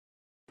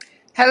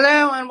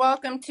Hello and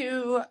welcome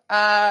to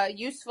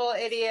Useful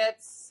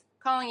Idiots,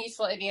 Calling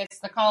Useful Idiots,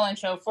 the call-in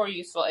show for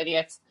Useful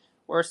Idiots.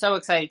 We're so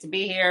excited to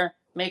be here.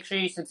 Make sure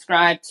you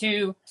subscribe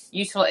to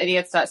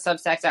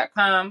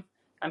usefulidiots.substack.com.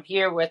 I'm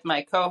here with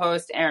my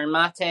co-host Aaron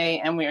Mate,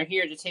 and we are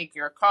here to take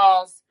your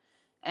calls.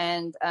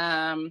 And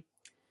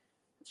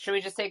should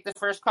we just take the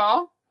first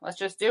call? Let's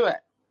just do it.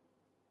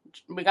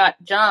 We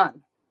got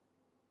John.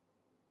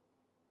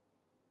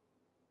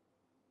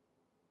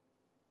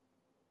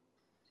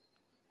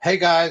 Hey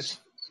guys.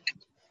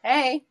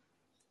 Hey.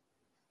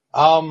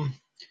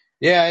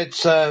 Yeah,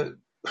 it's a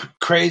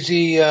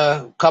crazy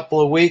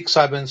couple of weeks.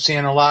 I've been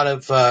seeing a lot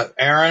of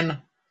Aaron,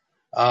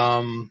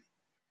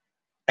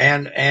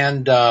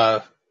 and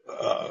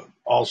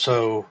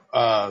also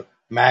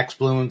Max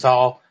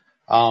Blumenthal.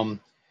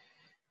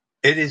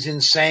 It is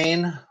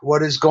insane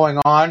what is going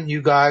on.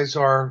 You guys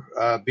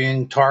are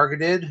being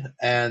targeted,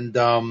 and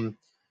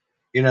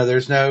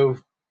there's no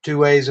two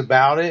ways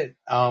about it.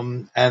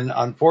 And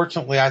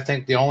unfortunately, I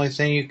think the only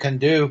thing you can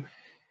do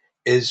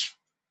is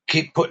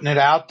keep putting it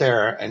out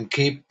there and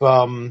keep,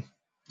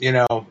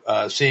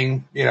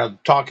 seeing,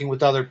 talking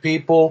with other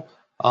people.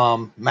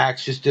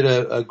 Max just did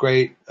a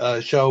great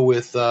show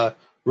with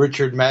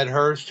Richard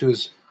Medhurst,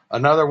 who's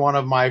another one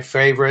of my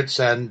favorites,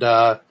 and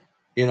also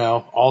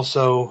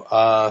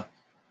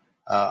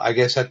I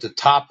guess at the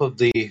top of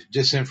the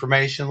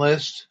disinformation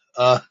list.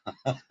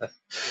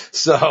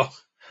 So.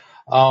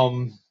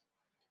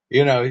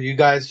 You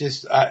guys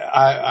just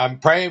I'm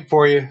praying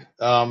for you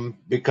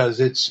because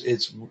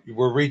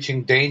we're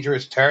reaching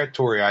dangerous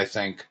territory, I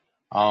think.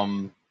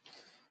 And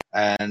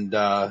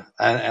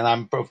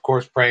I'm of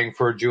course praying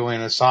for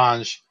Julian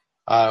Assange,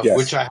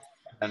 which Yes. I have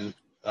been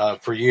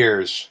for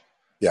years.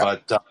 Yeah.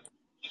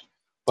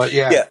 But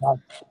yeah, Yeah.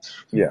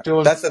 Yeah.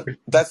 doing. That's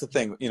the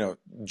thing.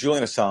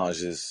 Julian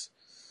Assange is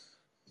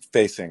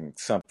facing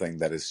something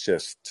that is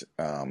just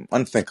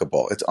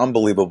unthinkable. It's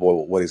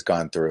unbelievable what he's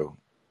gone through,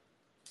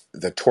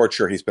 the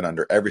torture he's been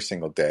under every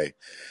single day.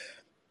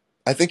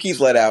 I think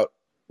he's let out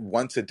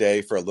once a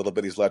day for a little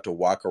bit. He's allowed to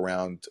walk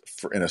around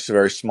in a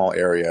very small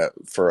area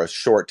for a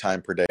short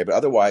time per day, but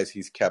otherwise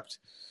he's kept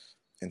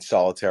in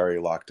solitary,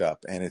 locked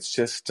up, and it's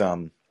just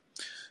and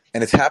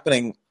it's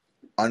happening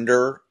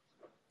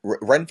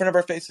right in front of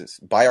our faces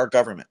by our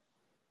government,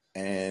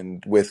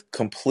 and with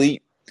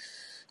complete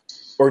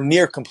or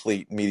near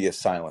complete media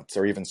silence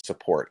or even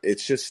support.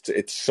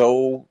 It's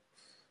so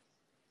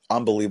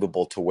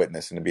unbelievable to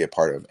witness and to be a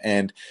part of.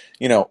 And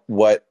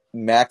what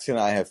Max and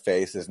I have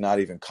faced is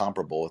not even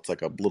comparable. It's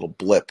like a little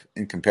blip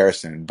in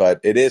comparison, but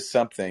it is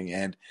something.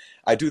 And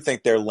I do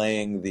think they're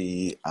laying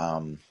the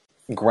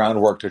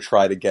groundwork to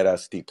try to get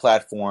us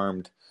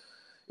deplatformed.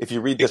 If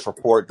you read this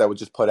report that was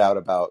just put out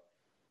about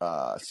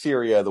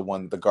Syria, the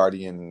one the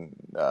Guardian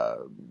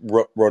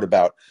wrote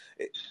about,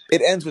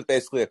 it ends with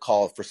basically a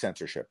call for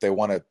censorship. They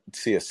want to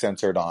see us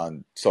censored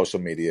on social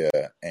media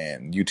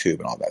and YouTube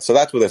and all that. So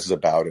that's what this is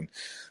about. And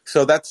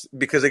so that's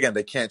because, again,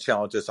 they can't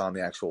challenge us on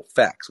the actual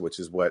facts, which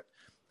is what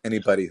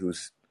anybody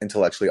who's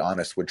intellectually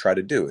honest would try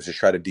to do, is just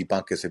try to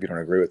debunk us if you don't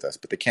agree with us.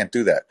 But they can't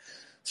do that.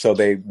 So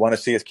they want to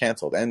see us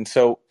canceled. And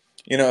so,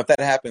 if that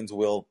happens,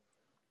 we'll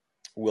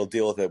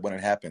deal with it when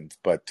it happens.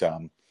 But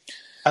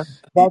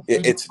overall,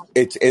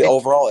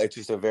 it's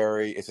just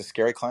it's a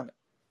scary climate.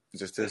 It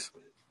just is.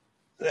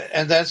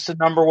 And that's the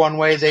number one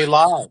way they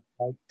lie.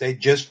 Right? They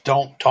just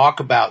don't talk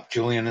about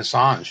Julian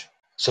Assange.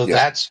 So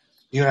that's,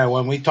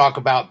 when we talk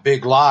about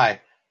big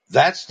lie,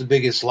 that's the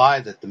biggest lie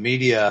that the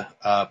media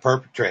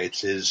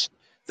perpetrates, is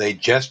they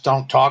just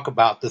don't talk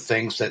about the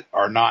things that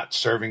are not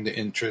serving the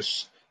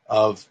interests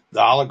of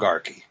the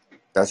oligarchy.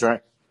 That's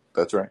right.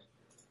 All right.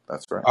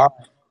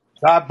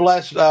 God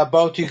bless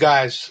both you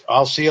guys.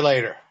 I'll see you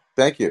later.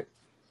 Thank you.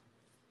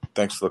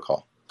 Thanks for the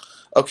call.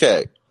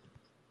 Okay.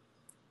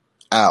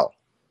 Al.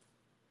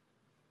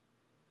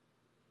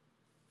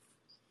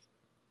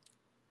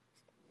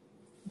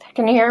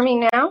 Can you hear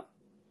me now?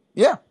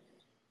 Yeah.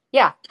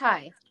 Yeah.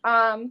 Hi.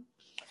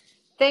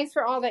 Thanks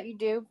for all that you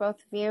do, both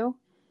of you.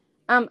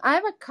 I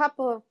have a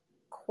couple of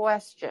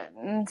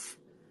questions,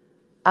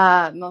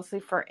 mostly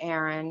for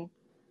Aaron.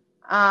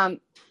 On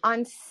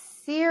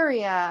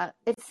Syria,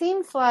 it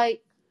seems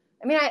like,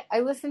 I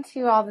listen to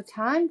you all the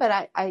time,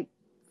 but I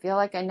feel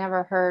like I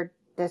never heard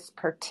this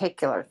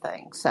particular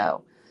thing.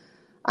 So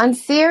on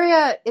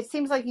Syria, it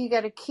seems like you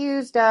get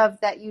accused of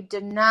that you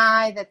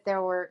deny that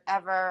there were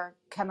ever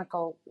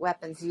chemical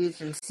weapons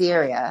used in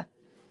Syria.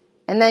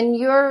 And then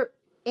your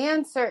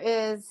answer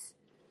is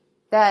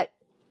that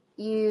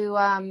you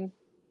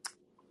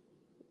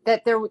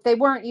they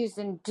weren't used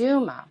in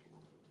Douma,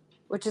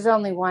 which is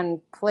only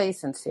one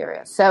place in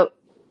Syria. So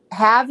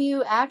have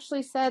you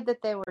actually said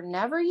that they were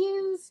never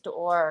used,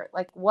 or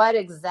like what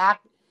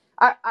exactly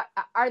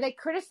are they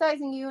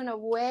criticizing you in a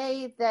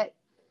way that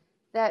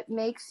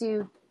makes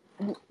you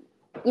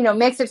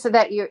makes it so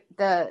that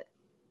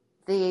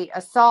the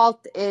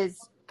assault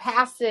is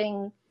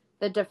passing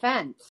the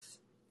defense?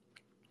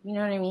 You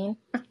know what I mean?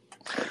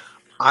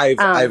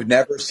 I've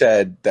never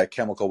said that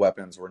chemical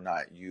weapons were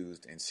not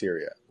used in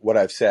Syria. What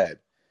I've said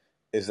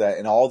is that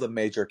in all the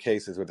major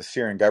cases where the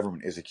Syrian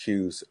government is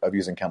accused of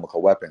using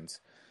chemical weapons,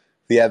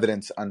 the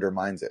evidence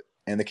undermines it.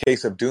 In the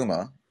case of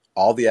Douma,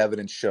 all the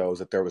evidence shows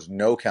that there was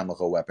no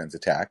chemical weapons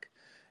attack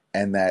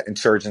and that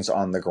insurgents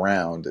on the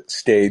ground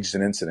staged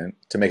an incident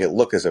to make it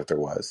look as if there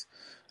was.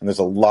 And there's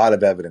a lot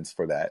of evidence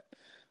for that,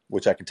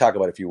 which I can talk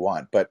about if you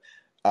want. But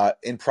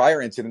in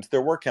prior incidents,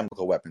 there were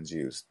chemical weapons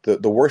used.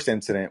 The worst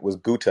incident was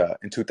Ghouta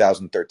in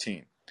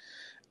 2013.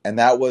 And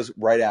that was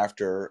right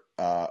after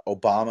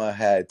Obama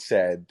had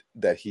said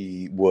that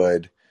he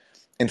would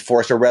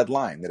enforce a red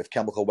line, that if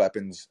chemical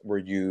weapons were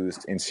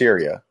used in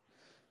Syria,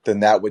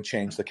 then that would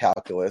change the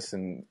calculus.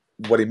 And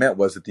what he meant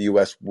was that the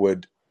U.S.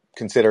 would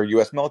consider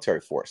U.S.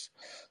 military force.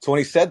 So when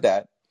he said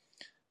that,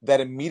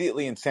 that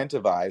immediately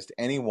incentivized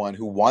anyone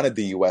who wanted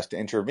the U.S. to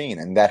intervene.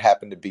 And that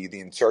happened to be the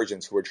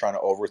insurgents who were trying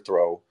to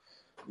overthrow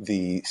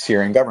the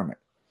Syrian government.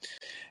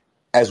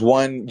 As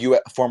one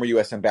former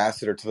U.S.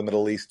 ambassador to the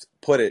Middle East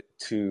put it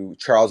to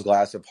Charles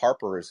Glass of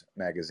Harper's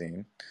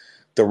Magazine,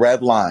 the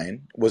red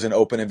line was an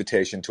open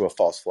invitation to a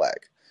false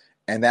flag.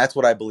 And that's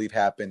what I believe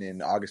happened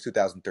in August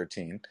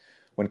 2013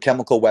 when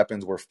chemical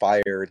weapons were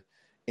fired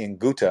in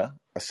Ghouta,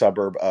 a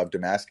suburb of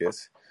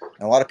Damascus,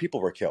 and a lot of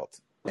people were killed.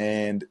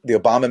 And the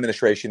Obama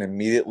administration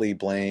immediately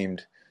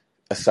blamed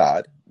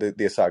Assad,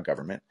 the Assad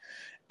government,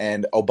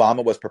 and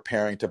Obama was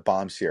preparing to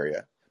bomb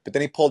Syria. But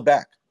then he pulled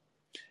back,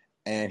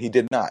 and he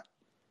did not.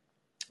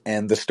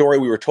 And the story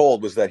we were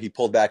told was that he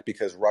pulled back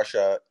because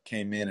Russia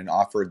came in and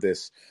offered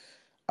this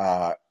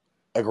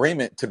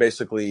agreement to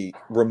basically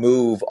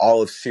remove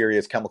all of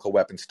Syria's chemical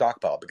weapons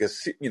stockpile,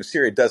 because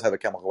Syria does have a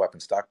chemical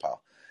weapons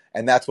stockpile,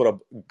 and that's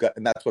what got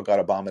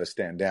Obama to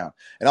stand down.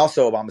 And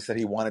also, Obama said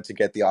he wanted to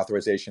get the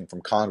authorization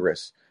from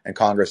Congress, and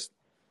Congress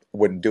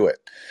wouldn't do it.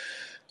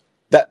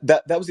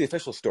 That was the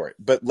official story.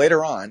 But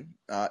later on,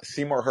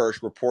 Seymour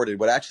Hersh reported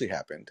what actually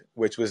happened,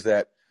 which was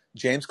that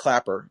James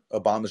Clapper,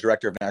 Obama's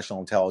director of national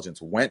intelligence,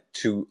 went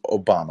to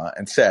Obama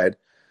and said,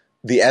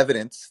 the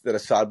evidence that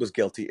Assad was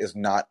guilty is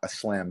not a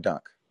slam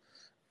dunk.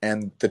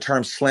 And the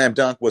term slam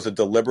dunk was a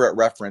deliberate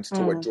reference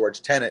to what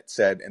George Tenet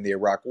said in the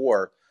Iraq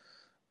War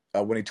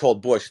when he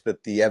told Bush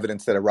that the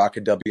evidence that Iraq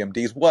had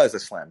WMDs was a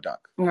slam dunk.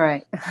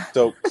 Right.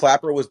 So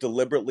Clapper was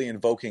deliberately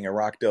invoking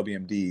Iraq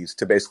WMDs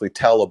to basically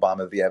tell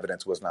Obama the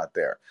evidence was not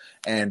there.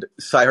 And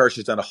Sy Hersh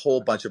has done a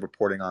whole bunch of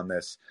reporting on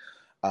this.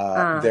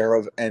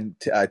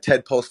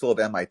 Ted Postal of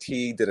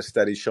MIT did a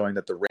study showing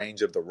that the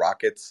range of the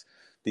rockets,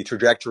 the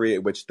trajectory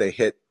at which they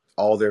hit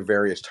all their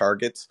various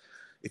targets,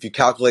 if you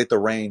calculate the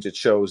range, it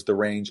shows the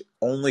range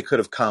only could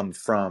have come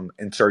from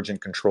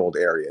insurgent-controlled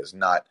areas,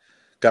 not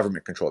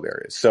government-controlled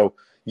areas. So,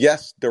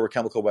 yes, there were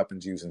chemical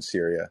weapons used in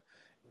Syria.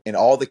 In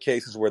all the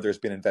cases where there's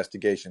been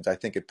investigations, I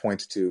think it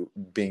points to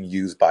being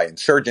used by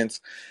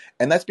insurgents.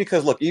 And that's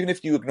because, look, even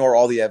if you ignore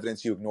all the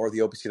evidence, you ignore the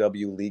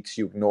OPCW leaks,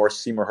 you ignore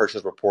Seymour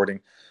Hersh's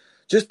reporting,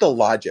 just the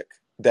logic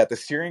that the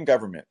Syrian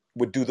government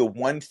would do the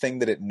one thing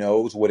that it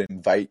knows would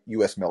invite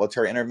U.S.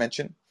 military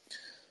intervention.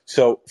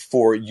 So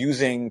for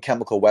using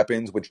chemical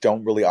weapons, which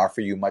don't really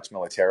offer you much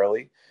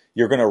militarily,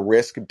 you're going to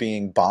risk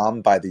being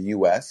bombed by the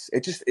U.S.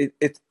 It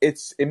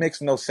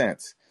makes no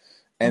sense.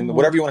 And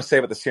whatever you want to say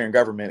about the Syrian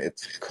government,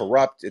 it's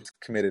corrupt, it's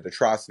committed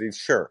atrocities,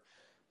 sure.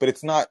 But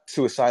it's not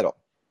suicidal.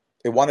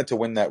 It wanted to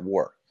win that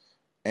war.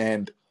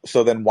 And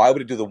so then why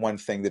would it do the one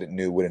thing that it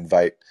knew would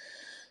invite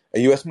a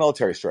U.S.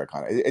 military strike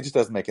on it? It just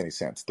doesn't make any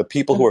sense. The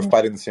people who are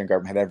fighting the Syrian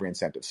government had every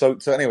incentive. So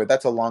anyway,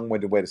 that's a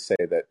long-winded way to say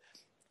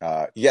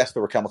that, yes,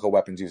 there were chemical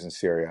weapons used in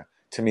Syria.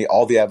 To me,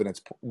 all the evidence,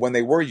 when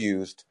they were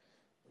used,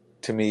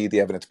 to me,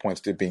 the evidence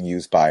points to being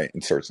used by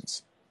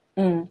insurgents.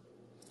 And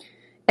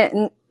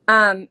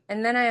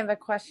then I have a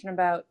question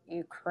about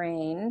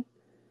Ukraine.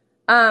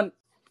 And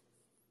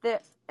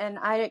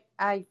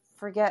I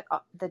forget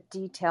the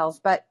details,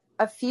 but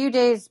a few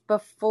days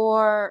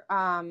before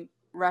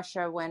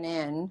Russia went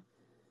in,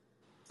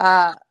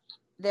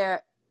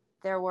 there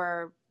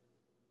were,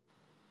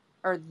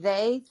 or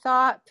they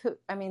thought,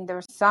 there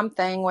was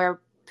something where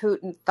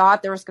Putin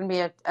thought there was going to be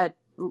a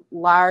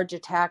large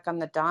attack on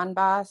the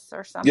Donbass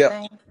or something.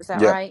 Yeah. Is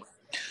that right?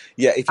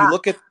 Yeah. If you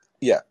look at,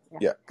 yeah.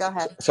 Go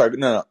ahead. Sorry,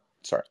 no.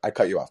 Sorry, I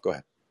cut you off. Go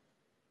ahead.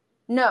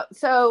 No.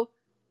 So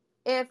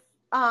if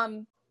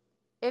the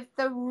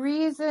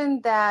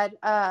reason that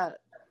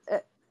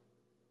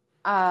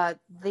the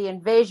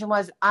invasion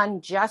was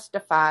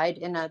unjustified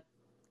in a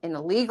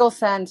legal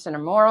sense, in a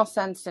moral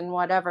sense, in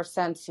whatever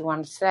sense you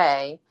want to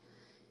say,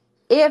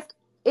 if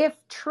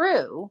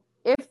true,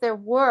 if there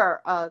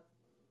were a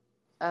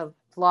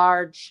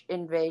large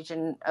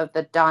invasion of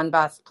the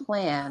Donbass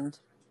planned,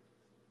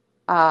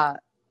 and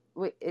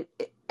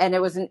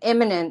it was an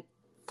imminent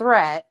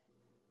threat,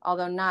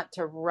 although not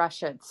to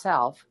Russia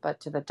itself, but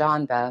to the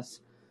Donbass,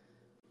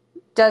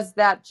 does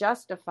that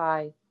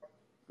justify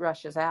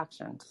Russia's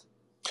actions?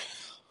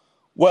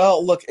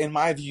 Well, look, in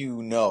my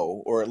view,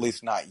 no, or at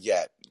least not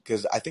yet,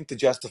 because I think to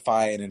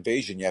justify an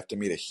invasion, you have to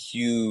meet a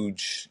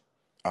huge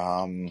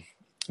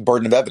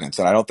burden of evidence,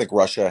 and I don't think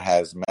Russia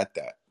has met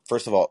that.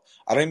 First of all,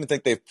 I don't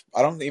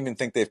even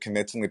think they've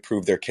convincingly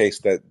proved their case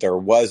that there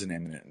was an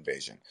imminent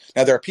invasion.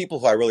 Now, there are people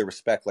who I really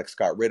respect, like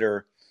Scott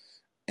Ritter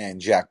and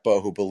Jack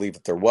Bowe, who believe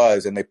that there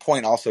was, and they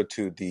point also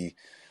to the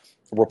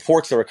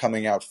reports that were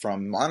coming out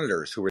from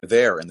monitors who were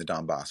there in the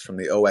Donbass from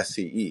the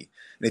OSCE.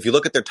 And if you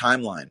look at their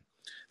timeline,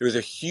 there was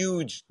a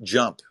huge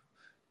jump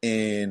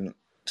in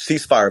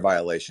ceasefire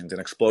violations and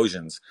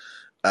explosions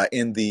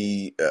in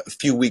the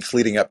few weeks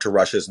leading up to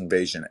Russia's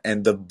invasion.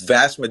 And the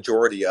vast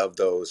majority of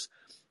those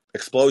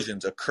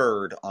explosions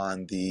occurred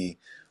on the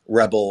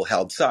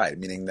rebel-held side,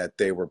 meaning that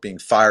they were being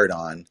fired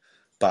on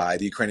by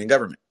the Ukrainian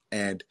government.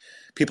 And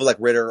people like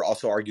Ritter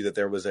also argue that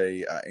there was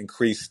a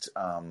increased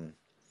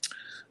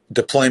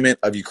deployment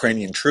of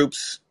Ukrainian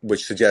troops,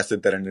 which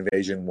suggested that an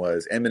invasion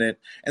was imminent.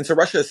 And so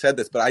Russia has said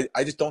this, but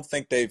I just don't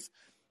think they've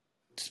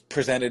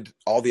presented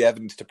all the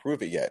evidence to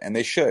prove it yet, and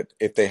they should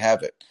if they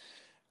have it.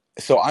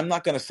 So I'm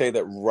not going to say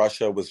that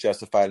Russia was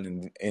justified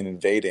in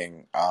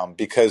invading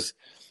because,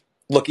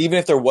 look, even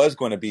if there was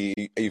going to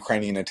be a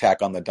Ukrainian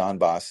attack on the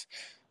Donbass,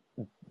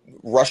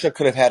 Russia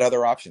could have had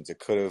other options. It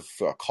could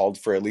have called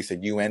for at least a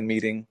UN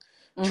meeting,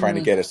 trying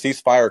to get a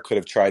ceasefire, could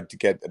have tried to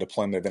get a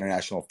deployment of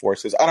international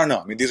forces. I don't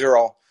know. I mean, these are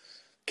all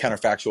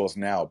counterfactuals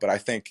now, but I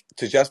think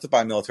to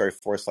justify military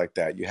force like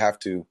that, you have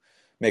to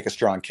make a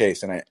strong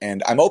case,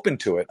 and I'm open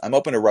to it. I'm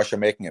open to Russia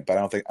making it, but I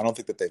don't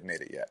think that they've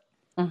made it yet.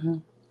 Mm-hmm.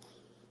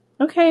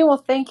 Okay, well,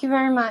 thank you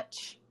very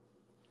much.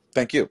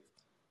 Thank you.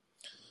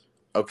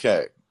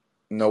 Okay,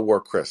 no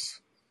war,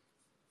 Chris.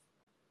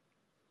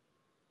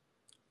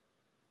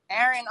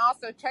 Aaron,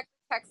 also check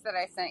the text that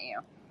I sent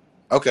you.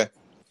 Okay.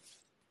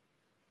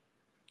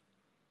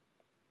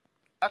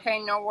 Okay,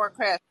 no war,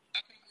 Chris.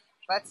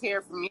 Let's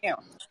hear from you.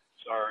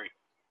 Sorry.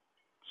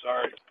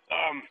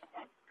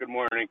 Good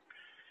morning.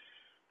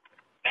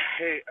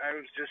 Hey, I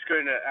was just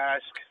going to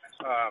ask,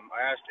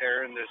 I asked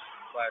Aaron this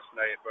last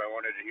night, but I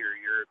wanted to hear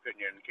your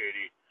opinion,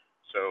 Katie.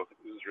 So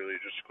this is really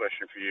just a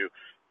question for you.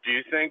 Do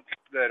you think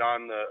that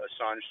on the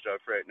Assange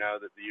stuff right now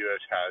that the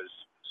U.S. has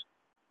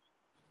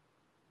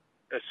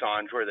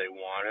Assange where they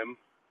want him?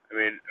 I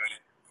mean,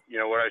 you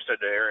know, what I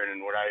said to Aaron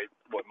and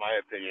what my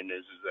opinion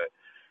is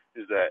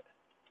that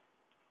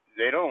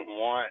they don't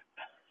want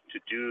to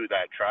do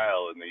that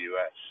trial in the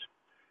U.S.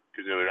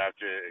 because it would have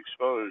to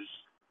expose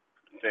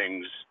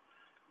things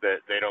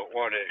that they don't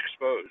want to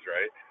expose,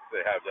 right?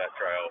 They have that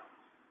trial.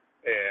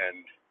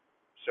 And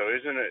so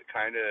isn't it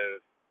kind of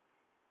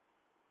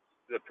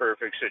the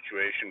perfect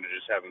situation to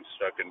just have him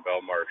stuck in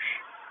Belmarsh?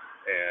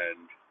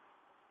 And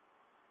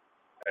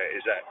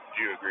do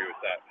you agree with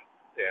that?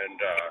 And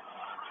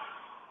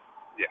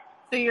yeah.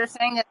 So you're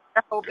saying that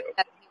they're hoping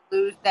that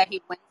he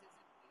wins his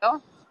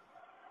appeal?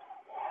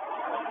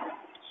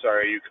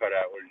 Sorry, you cut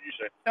out. What did you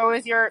say? So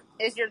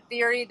is your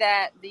theory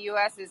that the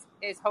U.S.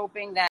 is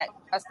hoping that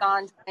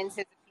Assange wins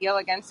his appeal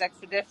against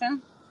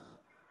extradition?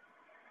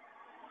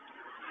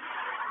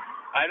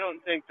 I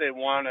don't think they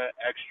want to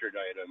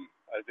extradite him.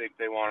 I think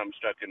they want him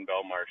stuck in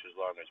Belmarsh as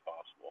long as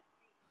possible.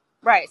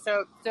 Right.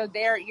 So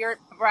you're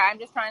right. I'm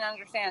just trying to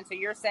understand. So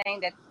you're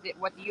saying that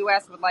what the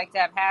U.S. would like to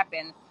have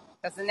happen,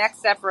 because the next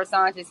step for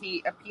Assange is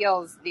he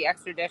appeals the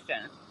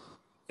extradition.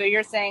 So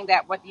you're saying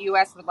that what the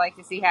U.S. would like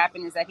to see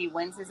happen is that he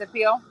wins his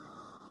appeal?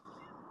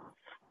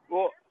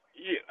 Well,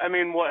 yeah, I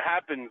mean, what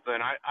happens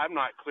then? I'm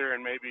not clear,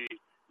 and maybe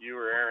you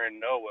or Aaron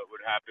know what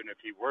would happen if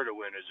he were to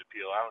win his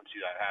appeal. I don't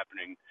see that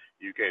happening.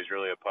 UK is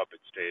really a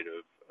puppet state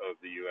of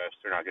the U.S.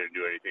 They're not going to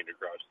do anything to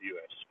cross the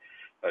U.S.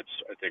 That's,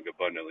 I think,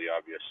 abundantly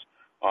obvious.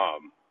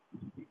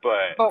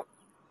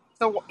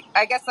 So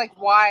I guess, like,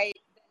 why,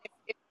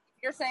 if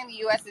you're saying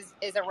the U.S.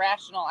 is a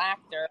rational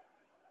actor,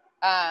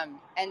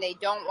 and they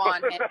don't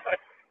want him.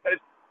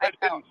 I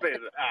didn't say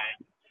that.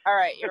 All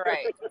right, you're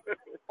right.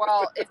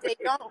 Well, if they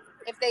don't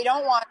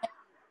want him,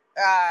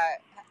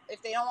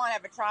 if they don't want to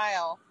have a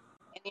trial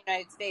in the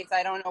United States,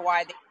 I don't know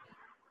why they're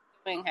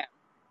doing him.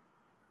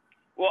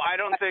 Well, I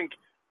think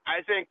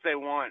they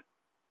want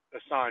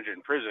Assange in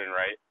prison,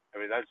 right? I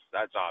mean,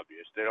 that's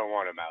obvious. They don't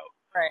want him out.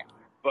 Right.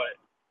 But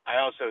I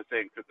also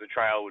think that the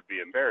trial would be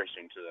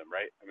embarrassing to them,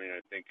 right? I mean,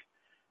 I think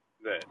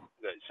that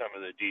some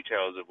of the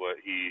details of what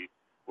he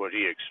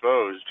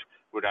exposed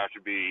would have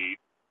to be,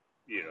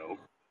 you know,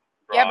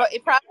 yeah, but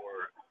it probably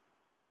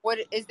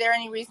is there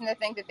any reason to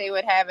think that they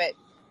would have it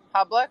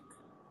public?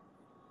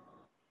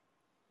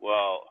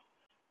 Well,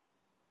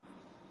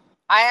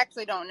 I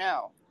actually don't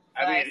know.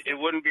 I mean, it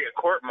wouldn't be a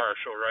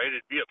court-martial, right?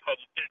 It'd be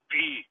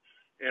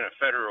in a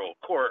federal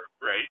court,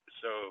 right?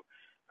 So,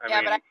 I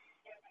mean, but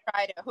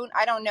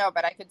I don't know,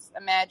 but I could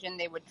imagine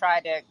they would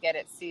try to get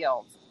it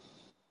sealed.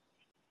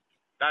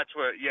 That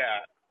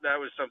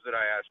was something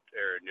I asked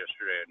Aaron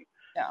yesterday,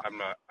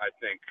 and I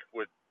think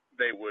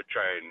they would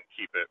try and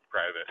keep it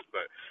private.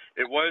 But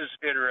it was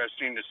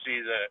interesting to see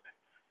that,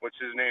 what's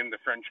his name,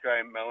 the French guy,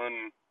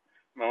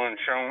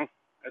 Mélenchon,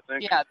 I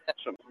think,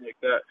 something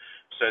like that,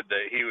 said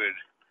that he would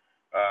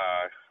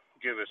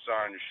give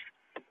Assange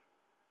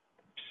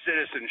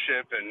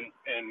citizenship and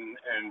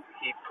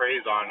he'd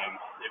praise on him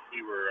if he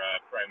were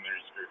prime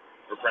minister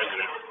or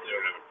president. They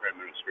don't have a prime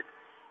minister.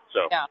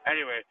 So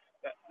anyway,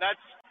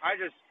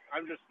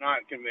 I'm just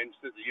not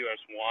convinced that the U.S.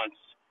 wants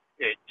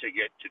it to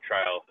get to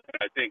trial.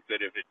 I think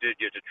that if it did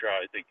get to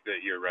trial, I think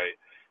that you're right,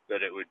 that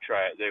they would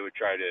try to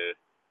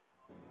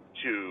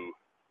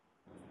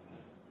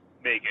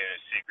make it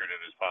as secretive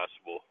as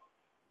possible.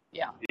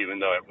 Yeah. Even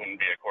though it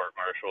wouldn't be a court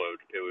martial,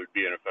 it would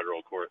be in a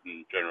federal court,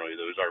 and generally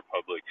those are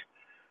public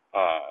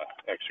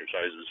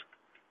exercises,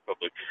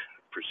 public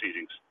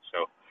proceedings.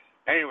 So,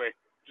 anyway,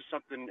 just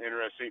something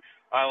interesting.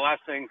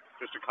 Last thing,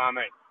 just a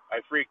comment.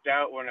 I freaked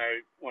out when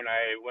I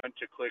went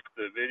to click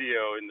the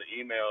video in the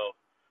email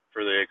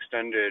for the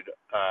extended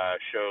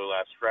show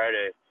last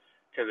Friday,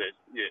 because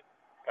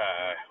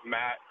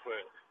Matt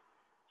put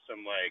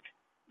some like,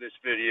 this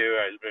video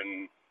has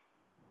been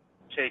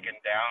taken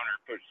down, or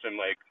put some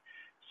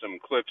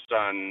clips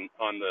on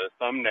the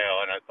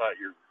thumbnail, and I thought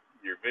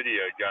your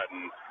video had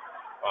gotten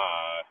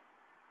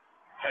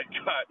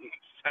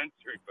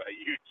censored by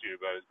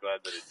YouTube. I was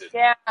glad that it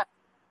didn't.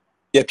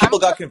 Yeah, people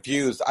got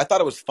confused. I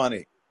thought it was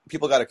funny.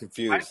 People got it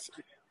confused.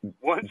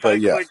 Once I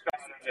clicked on it,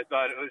 I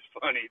thought it was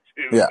funny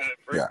too. Yeah. And at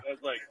first I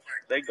was like,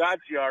 they got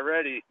you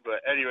already.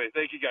 But anyway,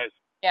 thank you guys.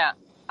 Yeah.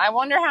 I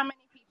wonder how many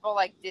people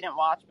didn't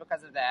watch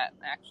because of that,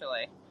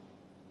 actually.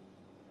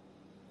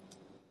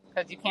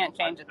 Because you can't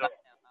change the thumbnail.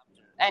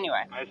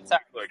 Anyway,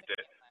 sorry. Clicked it.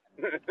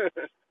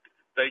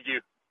 Thank you.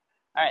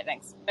 All right,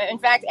 thanks. In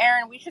fact,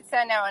 Aaron, we should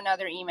send out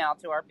another email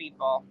to our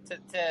people, to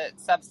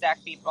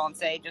Substack people, and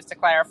say, just to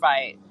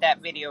clarify,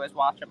 that video is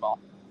watchable.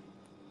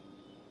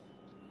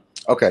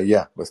 Okay,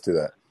 yeah, let's do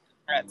that.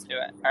 Let's do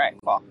it. All right,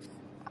 cool.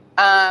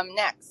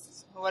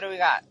 Next, what do we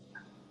got?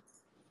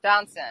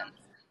 Johnson.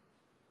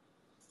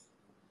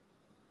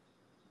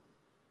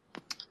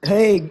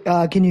 Hey,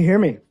 can you hear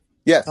me?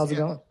 Yes. How's it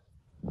going?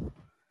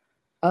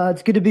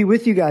 It's good to be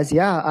with you guys.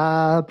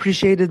 Yeah,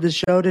 appreciated the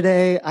show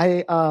today.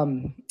 I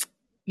kind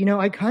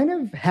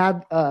of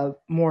had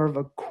more of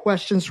a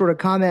question sort of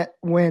comment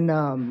when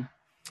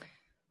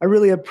I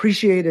really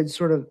appreciated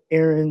sort of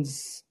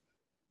Aaron's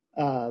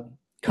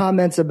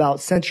comments about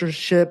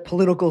censorship,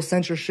 political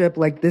censorship,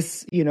 like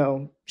this,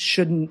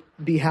 shouldn't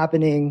be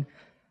happening.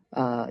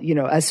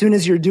 As soon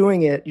as you're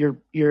doing it, you're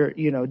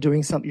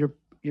doing something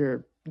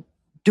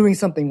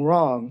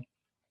wrong.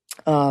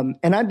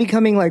 And I'm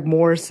becoming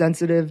more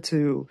sensitive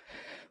to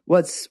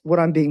what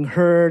I'm being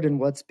heard and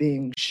what's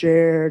being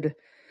shared.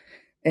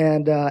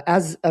 And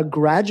as a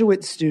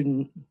graduate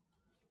student,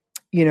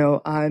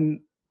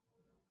 I'm,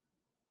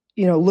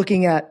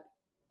 looking at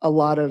a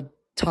lot of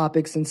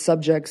topics and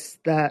subjects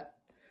that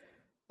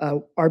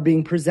are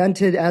being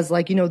presented as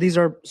these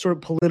are sort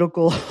of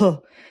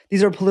political,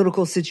 these are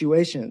political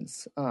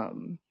situations.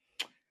 And,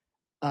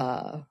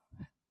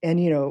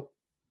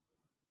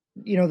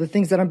 the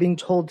things that I'm being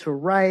told to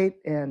write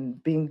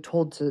and being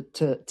told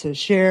to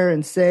share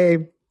and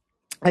say,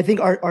 I think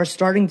are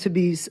starting to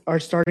be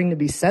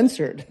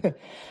censored.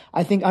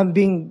 I think I'm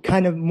being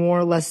kind of more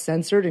or less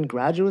censored in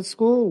graduate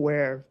school,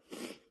 where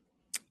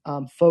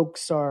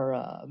folks are,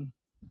 I'm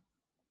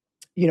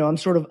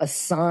sort of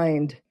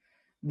assigned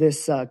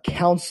this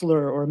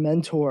counselor or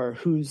mentor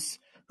who's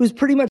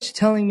pretty much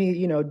telling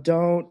me,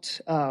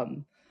 don't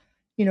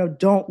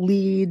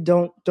lead,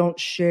 don't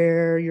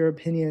share your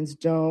opinions,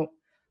 don't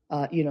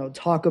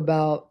talk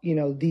about,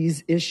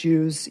 these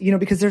issues,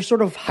 because they're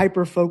sort of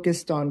hyper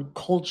focused on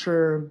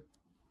culture,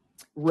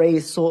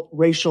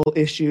 racial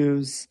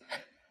issues,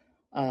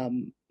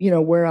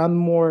 where I'm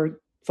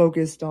more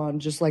focused on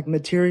just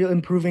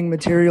improving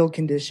material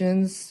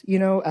conditions,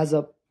 as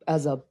a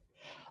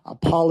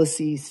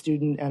policy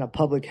student and a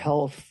public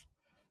health,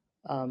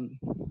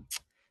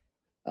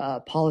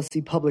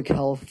 public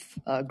health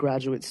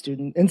graduate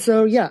student. And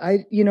so, yeah,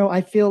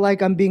 I feel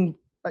like I'm being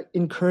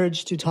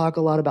encouraged to talk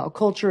a lot about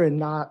culture and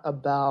not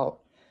about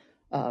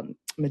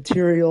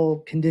material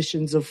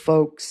conditions of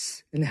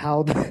folks and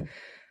how that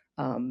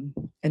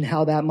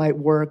might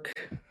work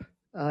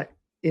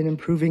in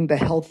improving the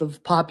health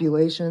of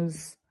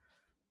populations,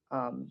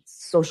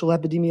 social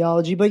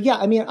epidemiology. But yeah,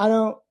 I mean, I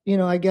don't,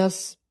 I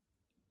guess,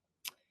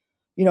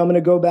 I'm going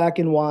to go back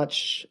and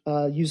watch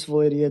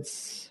Useful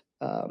Idiots.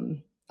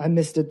 I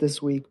missed it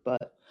this week,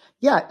 but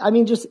yeah, I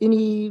mean, just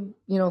any,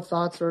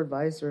 thoughts or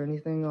advice or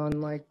anything on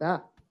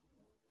that.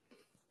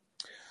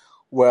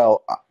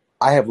 Well,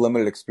 I have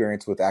limited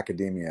experience with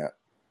academia.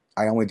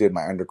 I only did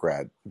my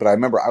undergrad, but I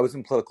remember I was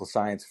in political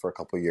science for a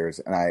couple of years,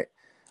 and I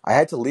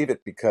had to leave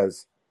it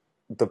because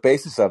the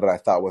basis of it I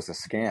thought was a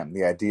scam.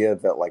 The idea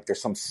that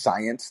there's some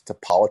science to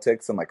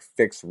politics and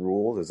fixed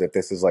rules, as if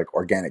this is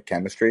organic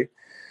chemistry.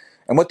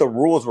 And what the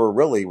rules were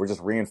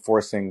just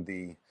reinforcing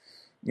the,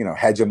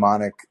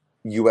 hegemonic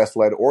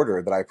U.S.-led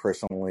order that I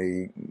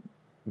personally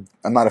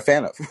I'm not a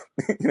fan of.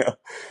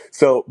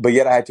 So, but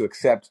yet I had to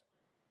accept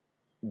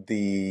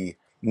the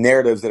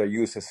narratives that are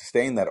used to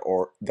sustain that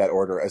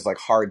order as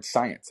hard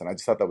science, and I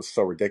just thought that was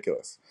so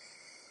ridiculous.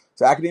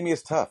 So academia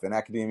is tough, and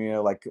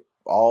academia, like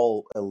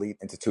all elite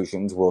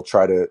institutions, will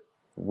try to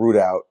root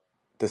out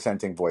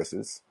dissenting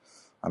voices.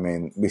 I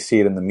mean, we see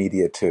it in the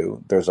media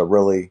too. There's a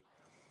really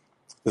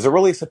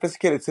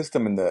sophisticated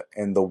system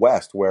in the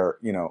West where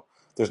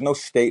there's no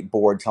state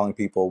board telling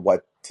people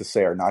what to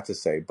say or not to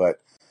say,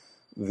 but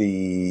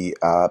the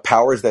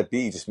powers that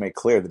be just make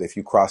clear that if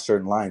you cross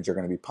certain lines, you're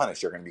going to be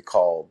punished. You're going to be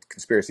called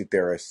conspiracy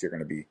theorists. You're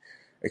going to be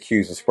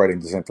accused of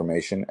spreading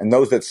disinformation. And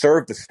those that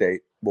serve the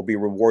state will be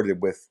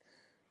rewarded with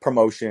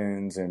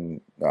promotions and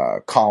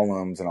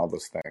columns and all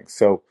those things.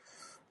 So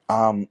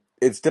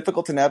it's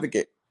difficult to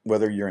navigate,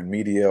 whether you're in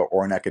media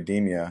or in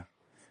academia.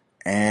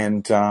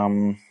 And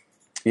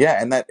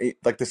yeah, and that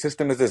like the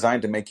system is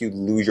designed to make you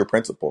lose your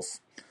principles.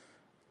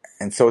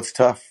 And so it's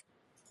tough.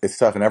 It's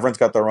tough. And everyone's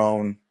got their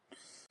own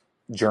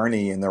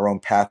journey and their own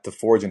path to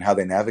forge and how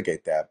they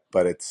navigate that.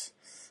 But it's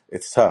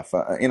tough.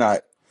 You know,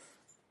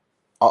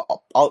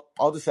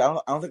 I'll just say I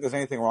don't think there's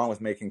anything wrong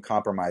with making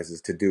compromises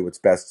to do what's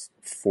best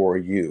for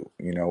you.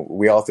 You know,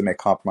 we all have to make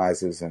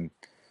compromises in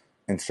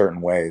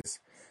certain ways.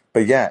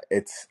 But yeah,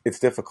 it's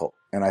difficult.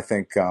 And I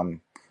think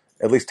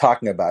at least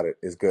talking about it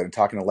is good. And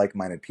talking to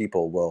like-minded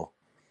people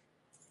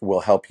will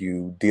help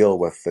you deal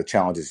with the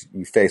challenges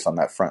you face on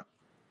that front.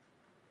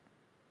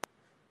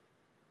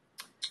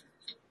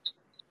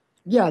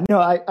 Yeah, no,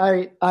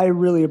 I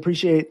really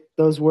appreciate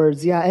those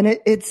words. Yeah, and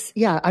it's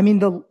I mean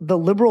the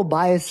liberal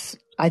bias,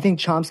 I think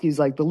Chomsky's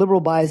like, the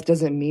liberal bias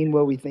doesn't mean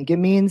what we think it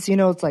means. You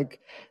know, it's like,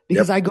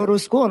 because I go to a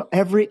school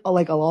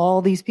and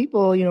all these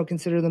people, you know,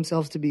 consider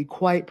themselves to be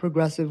quite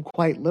progressive,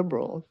 quite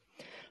liberal.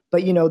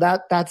 But you know,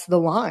 that's the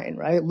line,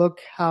 right?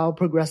 Look how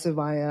progressive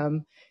I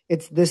am.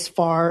 It's this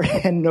far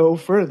and no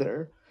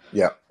further.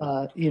 Yeah.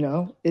 You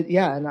know,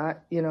 and I,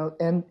 you know,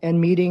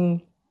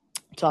 and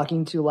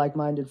talking to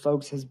like-minded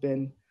folks has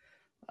been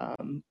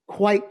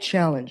quite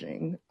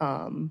challenging.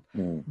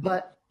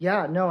 But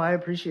yeah, no, I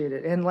appreciate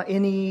it. And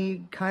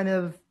any kind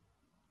of,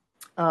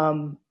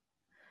 I'm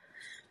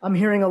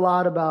hearing a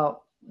lot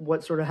about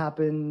what sort of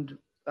happened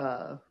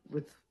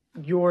with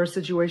your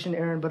situation,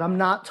 Aaron, but I'm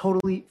not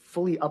totally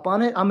fully up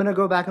on it. I'm going to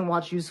go back and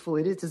watch Useful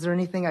Idiots. Is there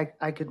anything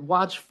I could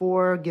watch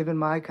for, given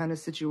my kind of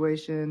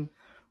situation,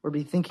 or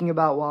be thinking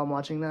about while I'm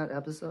watching that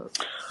episode?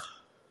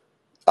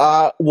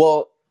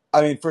 Well,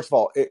 I mean, first of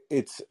all,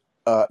 it's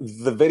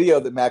the video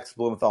that Max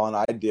Blumenthal and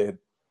I did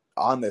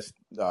on this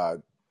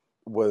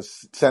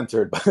was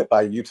censored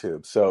by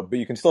YouTube. So, but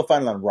you can still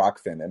find it on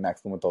Rockfin and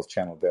Max Blumenthal's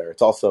channel there.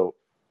 It's also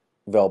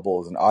available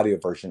as an audio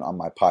version on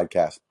my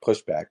podcast,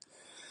 Pushback.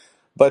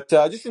 But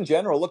just in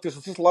general, look, there's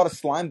just a lot of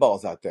slime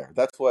balls out there.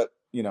 That's what,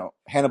 you know,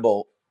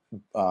 Hannibal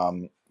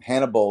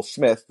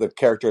Smith, the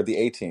character of the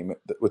A-Team,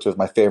 which was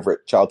my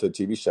favorite childhood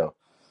TV show.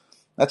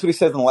 That's what he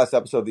says in the last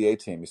episode of the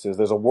A-Team. He says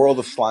there's a world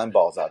of slime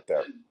balls out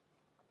there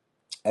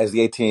as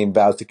the A-Team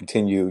vows to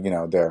continue, you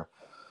know, their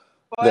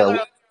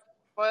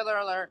Spoiler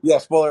alert. Yeah,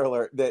 spoiler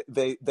alert.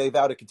 They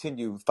vow to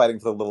continue fighting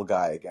for the little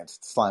guy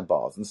against slime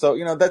balls. And so,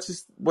 you know, that's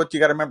just what you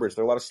got to remember is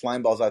there are a lot of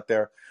slime balls out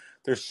there.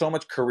 There's so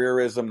much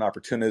careerism and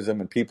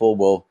opportunism, and people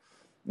will,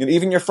 you know,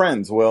 even your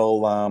friends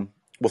will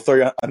throw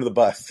you under the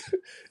bus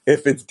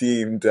if it's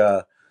deemed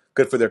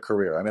good for their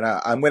career. I mean,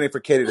 I'm waiting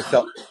for Katie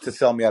to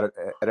sell me out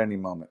at any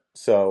moment.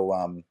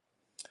 So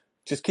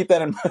just keep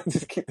that in mind.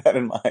 Just keep that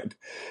in mind.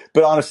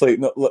 But honestly,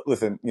 no,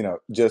 listen, you know,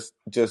 just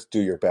do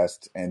your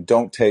best and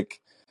don't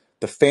take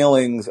the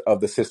failings of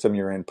the system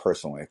you're in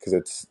personally,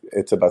 because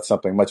it's about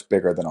something much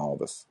bigger than all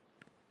of us.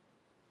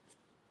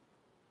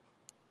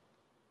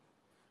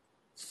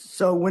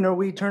 So when are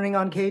we turning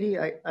on Katie?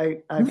 I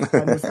missed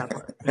that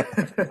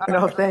part.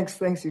 No,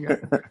 thanks you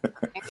guys.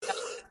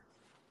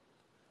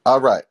 All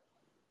right,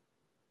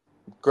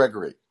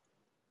 Gregory.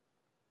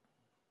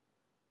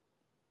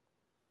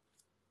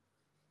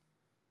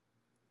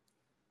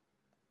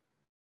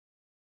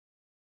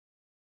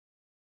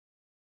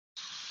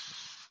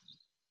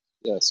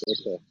 Yes,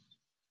 okay.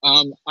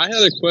 I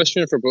had a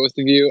question for both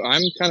of you.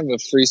 I'm kind of a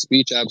free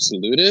speech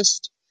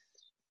absolutist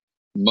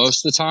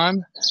most of the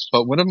time,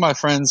 but one of my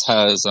friends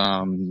has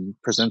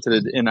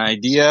presented an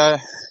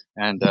idea,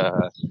 and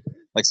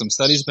like some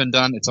studies been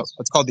done.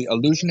 It's called the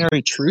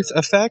illusionary truth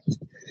effect.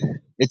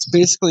 It's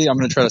basically, I'm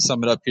going to try to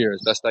sum it up here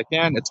as best I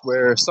can. It's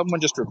where someone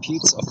just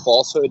repeats a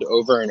falsehood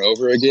over and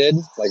over again.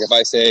 Like if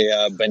I say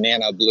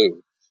banana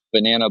blue,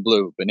 banana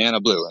blue, banana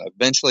blue, and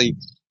eventually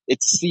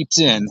it seeps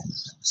in.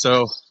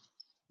 So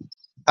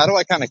how do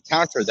I kind of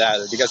counter that?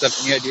 Do you guys have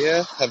any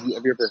idea? Have you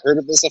ever heard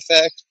of this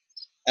effect?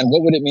 And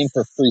what would it mean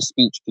for free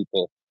speech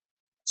people,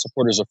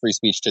 supporters of free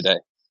speech today?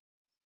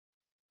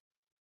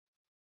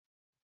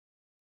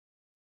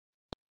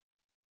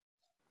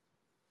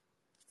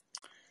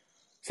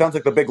 Sounds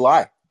like the big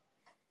lie.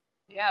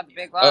 Yeah, the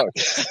big lie. Oh,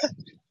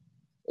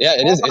 yeah,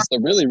 it is. It's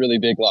the really, really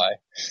big lie.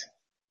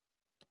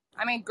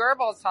 I mean,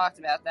 Goebbels talked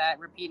about that,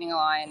 repeating a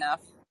lie enough.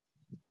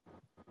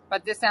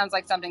 But this sounds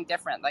like something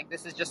different. Like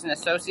this is just an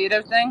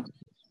associative thing.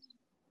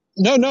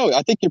 No,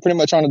 I think you're pretty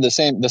much on the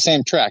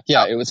same track.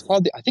 Yeah, it was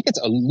called I think it's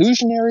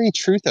illusionary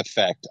truth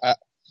effect.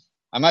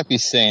 I might be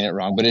saying it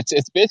wrong, but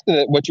it's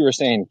basically what you were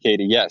saying,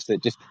 Katie. Yes,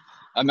 it's just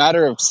a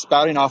matter of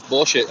spouting off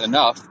bullshit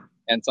enough,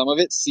 and some of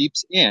it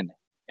seeps in.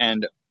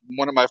 And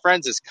one of my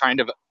friends is kind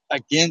of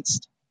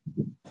against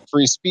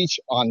free speech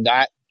on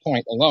that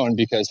point alone,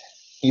 because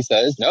he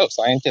says, no,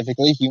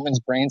 scientifically, humans'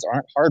 brains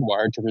aren't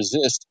hardwired to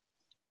resist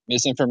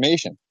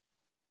misinformation.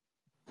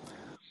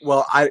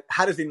 Well,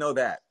 how does he know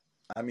that?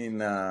 I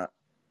mean, I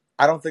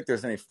don't think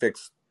there's any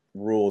fixed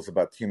rules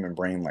about the human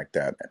brain like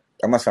that,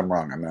 unless I'm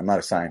wrong. I mean, I'm not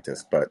a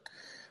scientist, but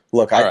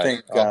look, All I right.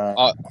 think,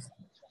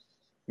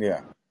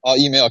 yeah. I'll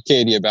email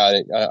Katie about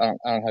it. I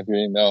don't have your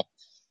email,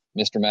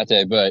 Mr.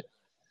 Mate, but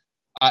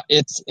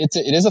it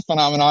is a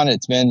phenomenon.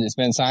 It's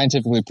been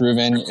scientifically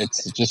proven.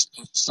 It's just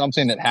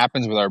something that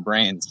happens with our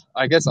brains.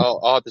 I guess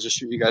I'll have to just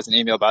shoot you guys an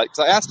email about it,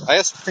 because I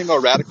asked Primo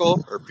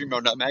Radical or Primo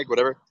Nutmeg,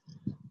 whatever.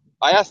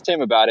 I asked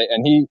him about it,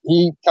 and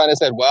he kind of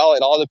said, well,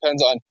 it all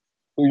depends on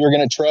who you're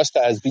going to trust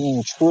as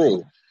being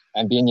true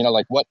and being,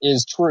 like, what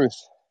is truth?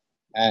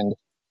 And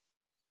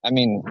I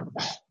mean,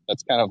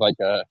 that's kind of like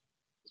I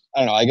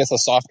don't know, I guess a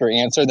softer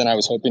answer than I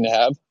was hoping to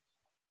have.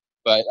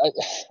 But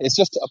it's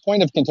just a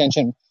point of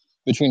contention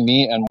between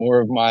me and more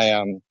of my,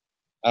 I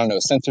don't know,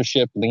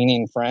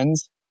 censorship-leaning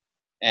friends.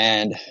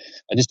 And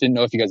I just didn't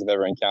know if you guys have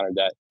ever encountered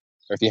that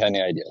or if you had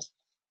any ideas.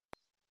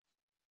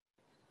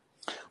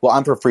 Well,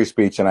 I'm for free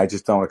speech, and I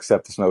just don't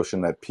accept this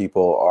notion that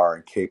people are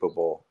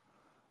incapable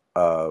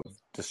of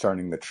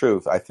discerning the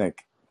truth. I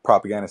think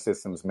propaganda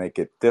systems make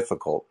it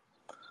difficult,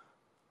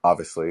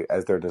 obviously,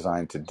 as they're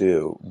designed to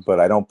do. But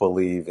I don't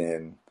believe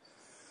in,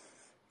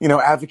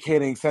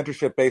 advocating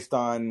censorship based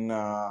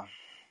on,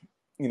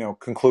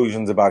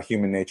 conclusions about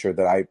human nature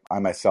that I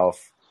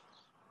myself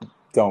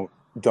don't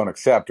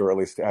accept, or at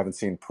least haven't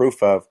seen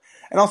proof of.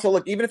 And also,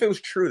 look, even if it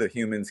was true that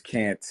humans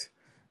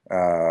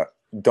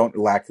don't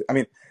lack, I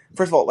mean,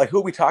 first of all, like, who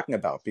are we talking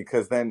about?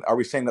 Because then are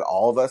we saying that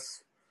all of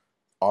us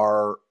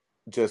are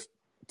just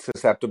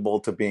susceptible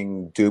to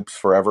being dupes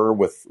forever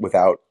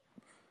without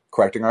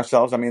correcting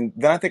ourselves? I mean,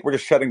 then I think we're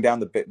just shutting down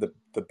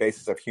the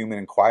basis of human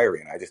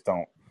inquiry, and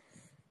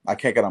I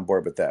can't get on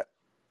board with that.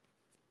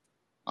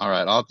 All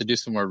right, I'll have to do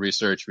some more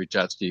research, reach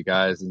out to you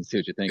guys, and see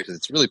what you think, because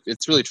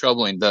it's really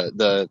troubling.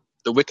 The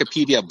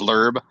Wikipedia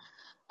blurb,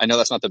 I know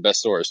that's not the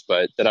best source,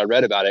 but that I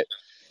read about it,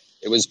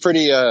 it was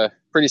pretty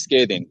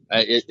scathing.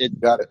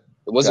 Got it.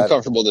 It wasn't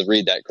comfortable to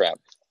read that crap.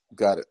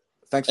 Got it.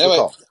 Thanks Anyway,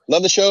 for the call.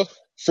 Love the show.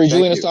 Free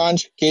Julian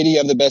Assange. Katie, you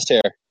have the best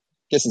hair.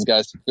 Kisses,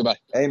 guys. Goodbye.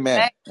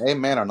 Amen.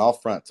 Amen on all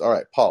fronts. All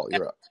right, Paul,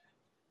 you're up.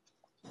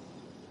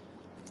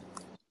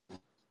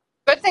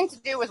 Good thing to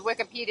do with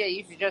Wikipedia,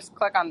 you should just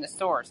click on the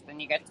source, then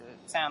you get to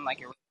sound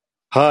like you're...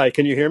 Hi,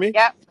 can you hear me?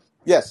 Yep.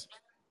 Yes.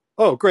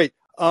 Oh, great.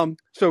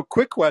 So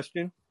quick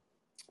question.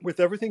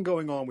 With everything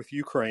going on with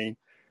Ukraine,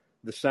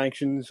 the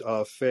sanctions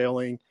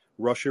failing,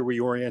 Russia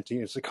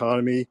reorienting its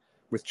economy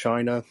with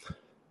China,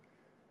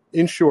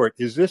 in short,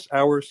 is this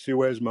our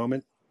Suez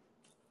moment?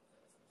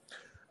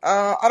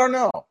 I don't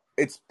know.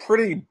 It's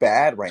pretty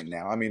bad right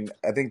now. I mean,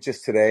 I think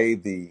just today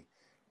the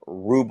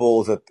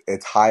ruble's at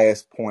its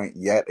highest point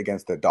yet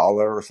against the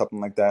dollar or something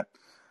like that.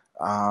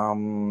 But I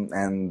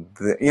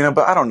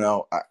don't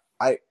know.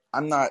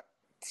 I'm not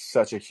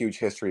such a huge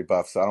history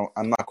buff, so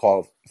I'm not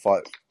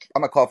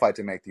qualified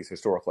to make these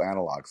historical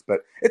analogs.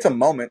 But it's a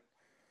moment.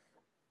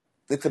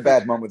 It's a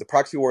bad moment. The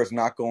proxy war is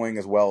not going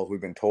as well as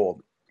we've been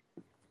told.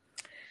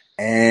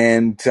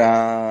 And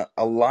a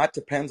lot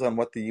depends on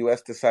what the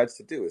U.S. decides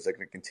to do. Is it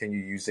going to continue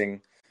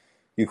using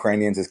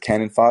Ukrainians as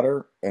cannon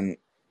fodder and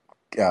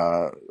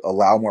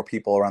allow more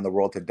people around the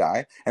world to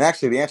die? And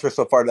actually, the answer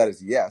so far to that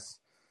is yes.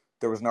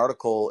 There was an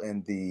article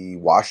in the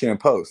Washington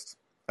Post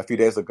a few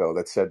days ago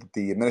that said that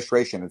the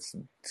administration, it's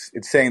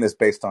saying this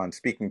based on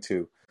speaking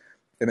to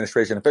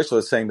administration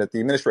officials, saying that the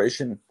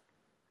administration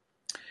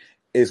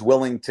is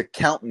willing to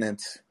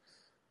countenance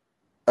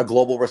a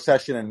global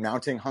recession and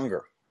mounting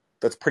hunger.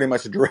 That's pretty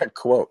much a direct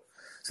quote.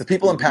 So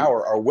people in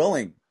power are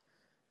willing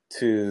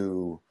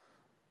to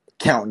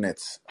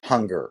countenance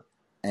hunger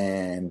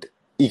and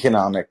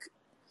economic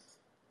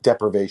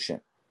deprivation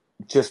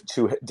just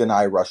to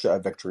deny Russia a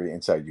victory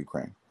inside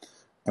Ukraine.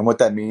 And what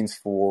that means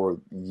for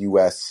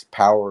U.S.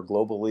 power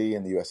globally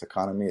and the U.S.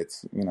 economy,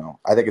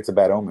 I think it's a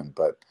bad omen,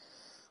 but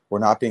we're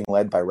not being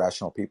led by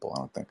rational people, I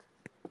don't think.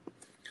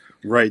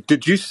 Right.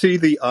 Did you see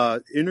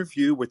the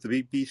interview with the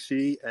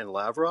BBC and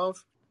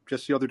Lavrov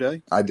just the other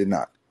day? I did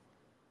not.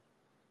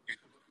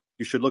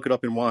 You should look it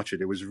up and watch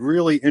it. It was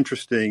really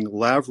interesting.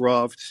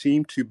 Lavrov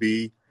seemed to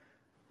be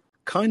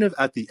kind of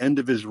at the end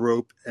of his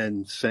rope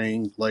and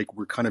saying, like,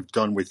 we're kind of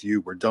done with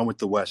you. We're done with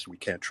the West. We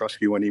can't trust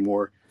you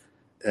anymore.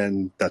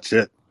 And that's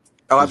it.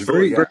 Oh, it was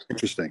absolutely. very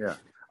interesting. Yeah,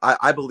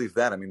 I believe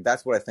that. I mean,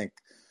 that's what I think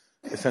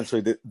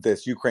essentially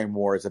this Ukraine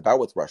war is about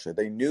with Russia.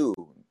 They knew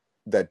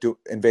that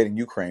invading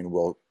Ukraine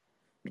will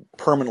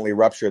permanently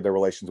rupture their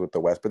relations with the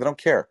West, but they don't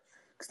care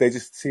because they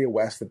just see a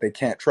West that they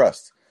can't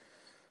trust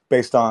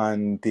based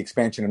on the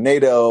expansion of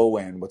NATO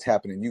and what's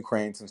happened in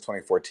Ukraine since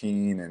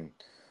 2014 and,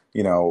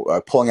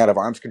 pulling out of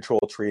arms control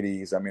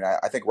treaties. I mean,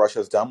 I think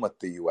Russia's done with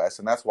the U.S.,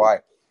 and that's why,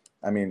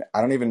 I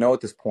don't even know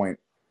at this point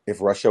if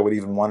Russia would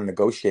even want to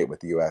negotiate with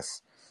the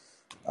U.S.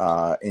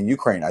 In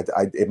Ukraine.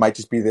 It might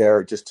just be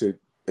there just to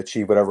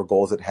achieve whatever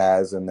goals it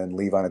has and then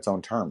leave on its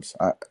own terms.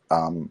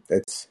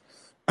 It's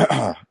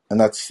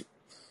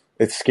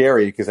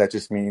scary because that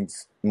just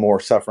means more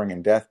suffering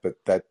and death, but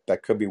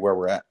that could be where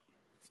we're at.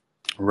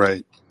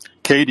 Right.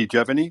 Katie, do you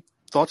have any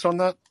Thoughts on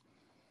that?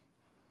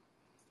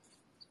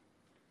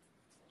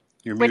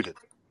 You're Which, muted.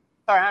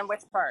 sorry, on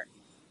which part?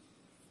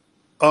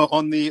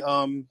 On the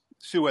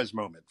Suez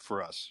moment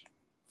for us,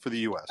 for the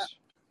U.S.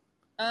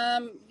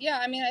 Yeah,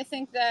 I mean, I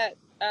think that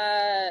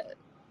I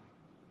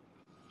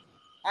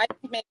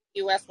think maybe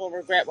the U.S. will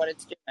regret what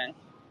it's doing,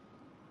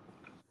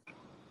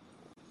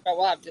 but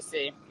we'll have to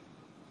see.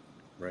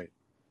 Right.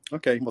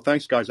 Okay. Well,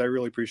 thanks, guys. I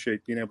really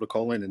appreciate being able to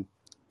call in and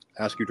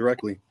ask you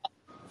directly.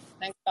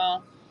 Thanks,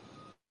 Paul.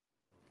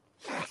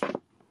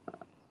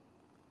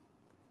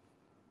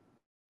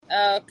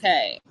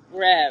 Okay,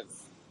 Rev.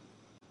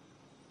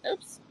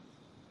 Oops.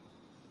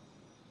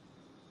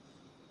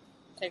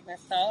 Take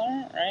this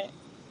caller, right?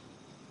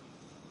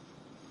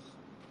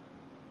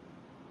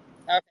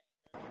 Okay.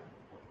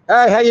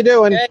 Hi, how you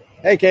doing? Good.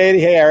 Hey, Katie.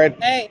 Hey, Aaron.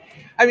 Hey.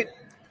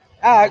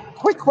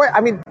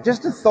 I mean,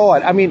 just a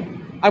thought. I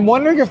mean, I'm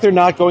wondering if they're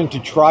not going to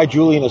try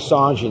Julian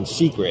Assange in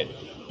secret.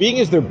 Being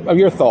as of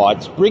your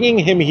thoughts, bringing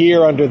him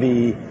here under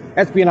the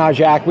Espionage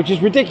Act, which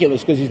is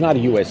ridiculous because he's not a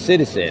U.S.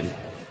 citizen,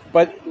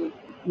 but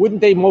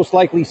wouldn't they most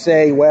likely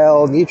say,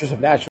 well, in the interest of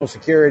national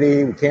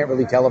security, we can't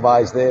really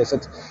televise this?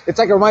 It's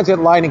like it reminds me of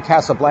the line in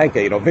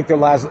Casablanca, Victor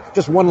Laszlo,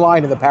 just one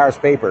line in the Paris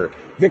paper,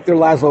 Victor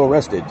Laszlo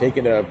arrested,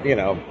 taken to,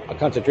 a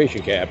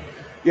concentration camp.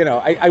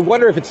 I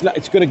wonder if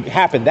it's going to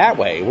happen that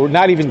way. We're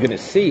not even going to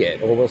see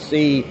it, or we'll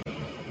see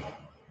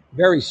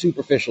very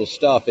superficial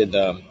stuff in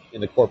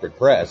the corporate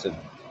press. And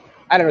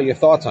I don't know your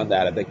thoughts on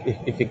that. I think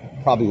if it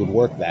probably would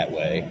work that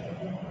way.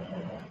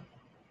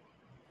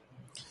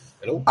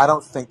 Hello? I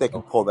don't think they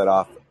can pull that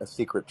off, a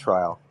secret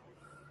trial.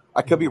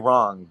 I could be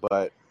wrong,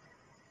 but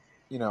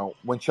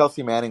when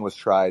Chelsea Manning was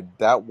tried,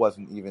 that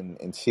wasn't even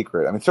in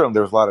secret. I mean, certainly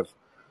there was a lot of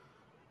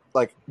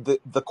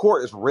the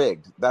court is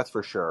rigged, that's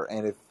for sure.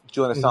 And if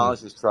Julian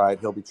Assange is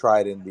tried, he'll be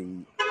tried in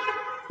the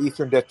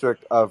Eastern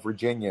District of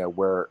Virginia,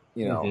 where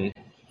the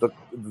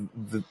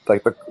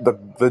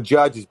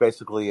judge is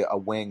basically a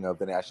wing of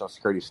the national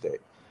security state.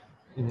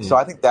 So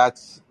I think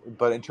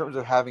but in terms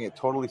of having it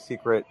totally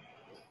secret,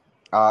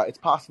 it's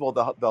possible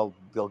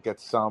they'll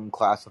get some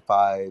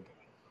classified,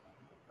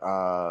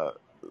 that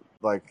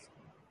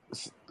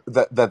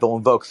they'll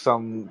invoke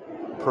some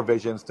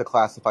provisions to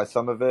classify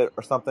some of it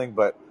or something,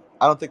 but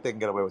I don't think they can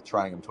get away with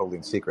trying him totally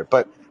in secret.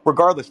 But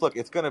regardless, look,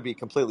 it's going to be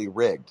completely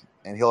rigged,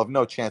 and he'll have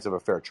no chance of a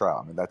fair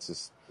trial. I mean, that's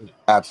just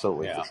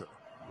absolutely for sure.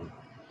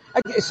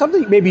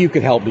 Something maybe you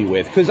could help me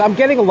with, because I'm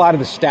getting a lot of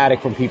the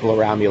static from people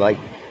around me, like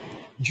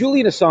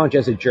Julian Assange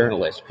as a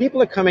journalist.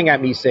 People are coming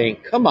at me saying,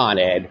 come on,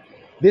 Ed,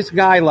 this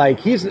guy,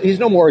 he's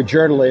no more a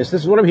journalist.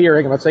 This is what I'm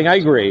hearing. I'm not saying I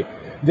agree.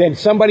 Than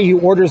somebody who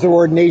orders their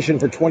ordination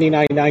for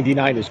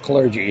 $29.99 as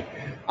clergy.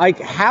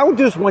 How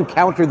does one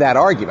counter that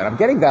argument? I'm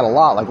getting that a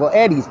lot. Well,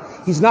 Ed,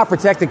 he's not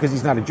protected because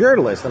he's not a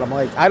journalist. And I'm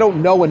like, I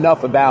don't know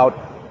enough about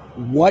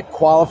what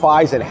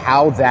qualifies and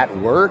how that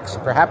works.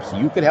 Perhaps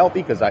you could help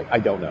me, because I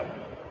don't know.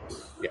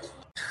 Yeah.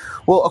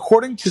 Well,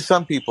 according to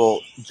some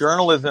people,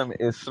 journalism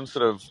is some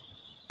sort of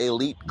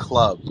elite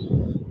club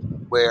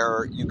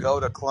where you go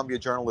to Columbia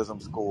Journalism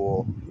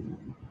School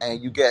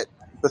and you get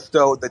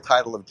bestowed the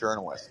title of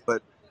journalist.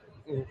 But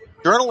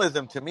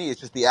journalism, to me, is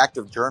just the act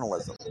of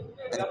journalism. And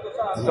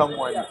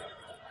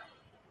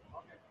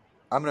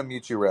I'm going to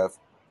mute you, Rev.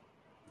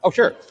 Oh,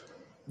 sure.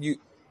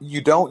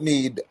 You don't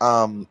need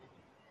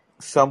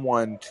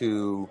someone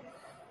to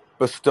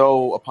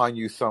bestow upon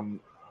you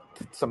some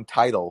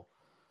title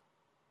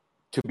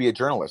to be a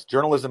journalist.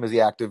 Journalism is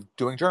the act of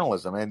doing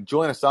journalism. And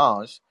Julian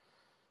Assange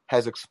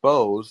has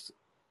exposed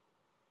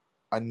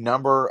a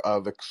number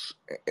of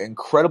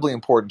incredibly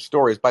important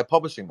stories by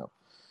publishing them.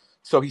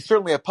 So he's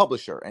certainly a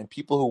publisher, and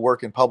people who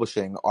work in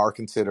publishing are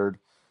considered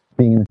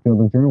being in the field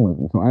of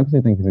journalism. So I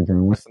actually think he's a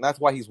journalist, and that's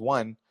why he's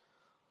won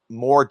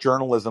more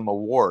journalism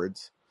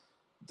awards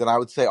than I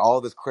would say all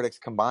of his critics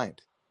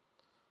combined.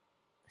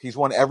 He's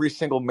won every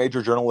single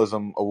major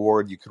journalism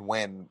award you could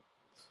win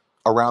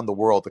around the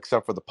world,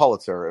 except for the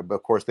Pulitzer. But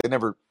of course, they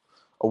never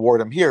award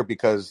him here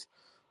because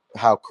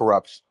how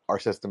corrupt our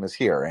system is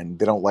here, and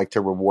they don't like to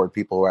reward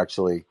people who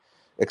actually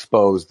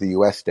expose the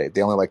U.S. state.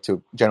 They only like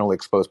to generally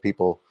expose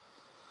people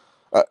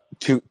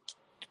to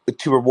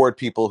reward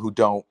people who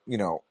don't,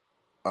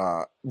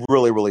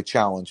 really, really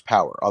challenge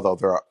power, although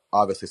there are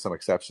obviously some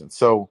exceptions.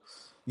 So,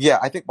 yeah,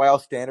 I think by all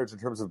standards, in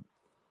terms of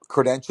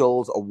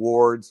credentials,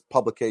 awards,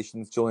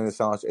 publications, Julian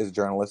Assange is a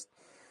journalist.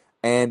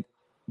 And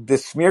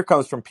this smear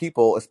comes from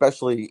people,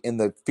 especially in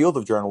the field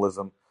of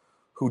journalism,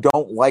 who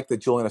don't like that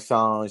Julian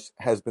Assange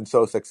has been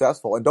so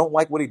successful and don't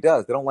like what he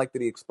does. They don't like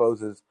that he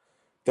exposes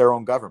their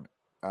own government.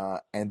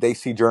 And they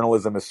see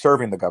journalism as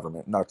serving the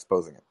government, not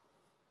exposing it.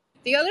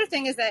 The other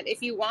thing is that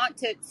if you want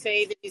to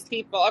say that these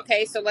people,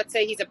 okay, so let's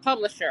say he's a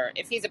publisher.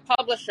 If he's a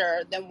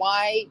publisher, then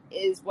why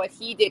is what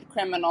he did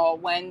criminal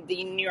when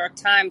the New York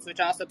Times,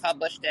 which also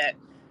published it,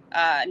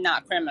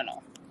 not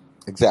criminal?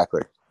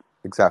 Exactly.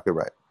 Exactly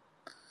right.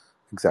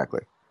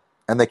 Exactly.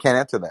 And they can't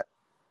answer that.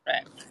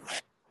 Right.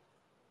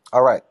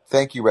 All right.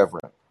 Thank you,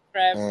 Reverend.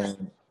 Rev.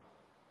 And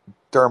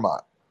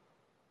Dermot.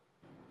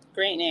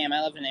 Great name. I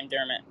love the name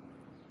Dermot.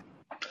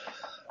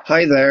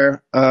 Hi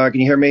there. Can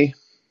you hear me?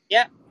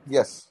 Yeah.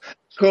 Yes.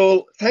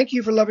 Cool. Thank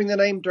you for loving the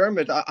name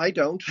Dermot. I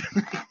don't.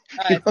 You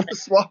It's want to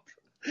swap?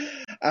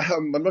 I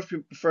much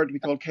prefer to be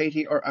called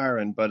Katie or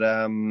Aaron, but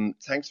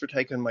thanks for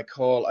taking my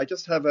call. I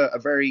just have a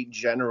very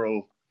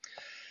general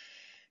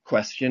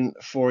question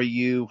for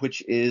you,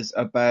 which is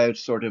about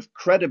sort of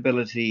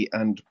credibility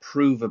and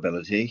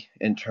provability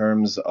in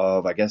terms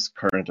of, I guess,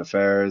 current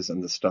affairs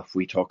and the stuff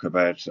we talk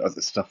about, or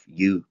the stuff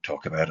you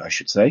talk about, I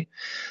should say,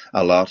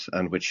 a lot,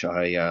 and which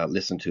I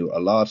listen to a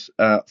lot.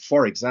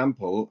 For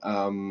example,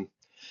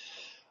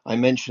 I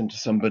mentioned to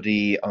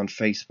somebody on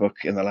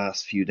Facebook in the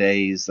last few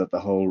days that the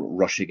whole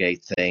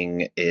Russiagate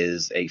thing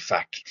is a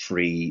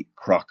fact-free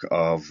crock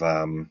of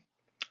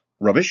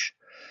rubbish.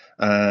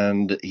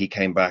 And he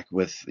came back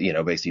with,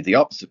 basically the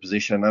opposite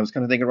position. I was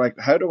kind of thinking, right,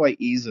 how do I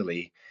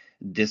easily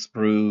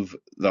disprove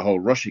the whole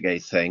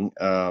Russiagate thing?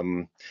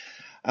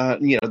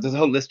 There's a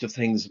whole list of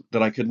things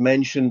that I could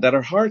mention that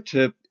are hard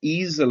to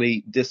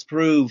easily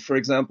disprove. For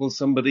example, I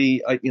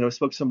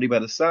spoke to somebody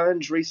about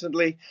Assange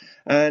recently,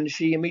 and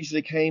she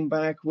immediately came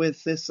back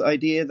with this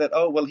idea that,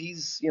 oh, well,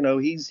 he's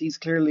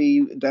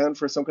clearly down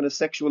for some kind of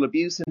sexual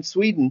abuse in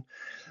Sweden.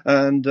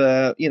 And,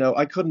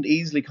 I couldn't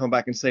easily come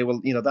back and say, well,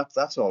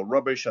 that's all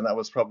rubbish. And that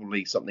was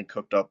probably something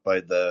cooked up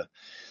by the,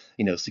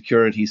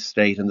 security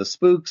state and the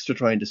spooks to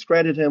try and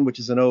discredit him, which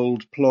is an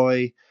old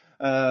ploy.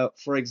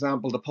 For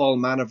example,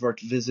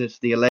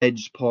 the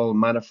alleged Paul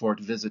Manafort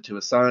visit to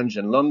Assange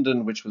in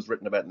London, which was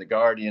written about in The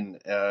Guardian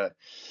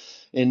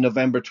in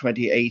November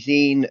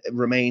 2018,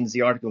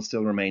 the article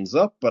still remains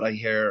up, but I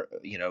hear,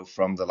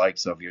 from the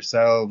likes of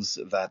yourselves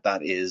that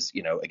is,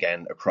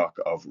 again, a crock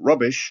of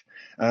rubbish.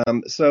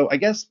 So I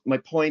guess my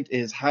point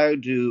is,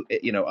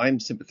 I'm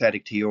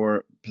sympathetic to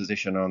your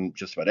position on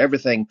just about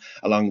everything,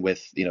 along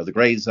with, the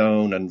Grey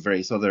Zone and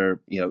various other,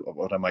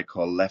 what I might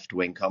call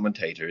left-wing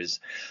commentators.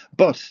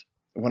 But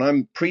when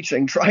I'm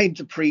trying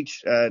to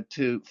preach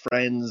to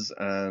friends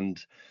and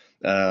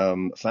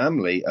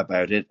family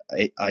about it,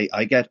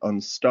 I get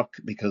unstuck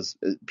because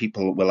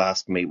people will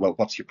ask me, well,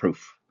 what's your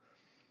proof?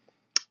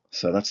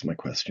 So that's my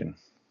question.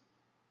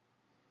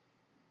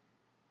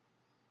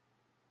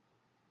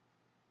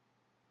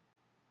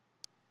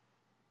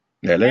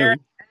 Hello?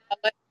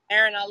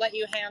 Aaron, I'll let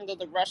you handle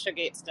the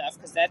Russiagate stuff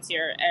because that's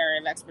your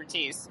area of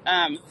expertise.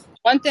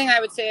 One thing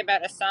I would say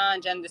about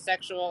Assange and the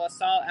sexual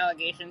assault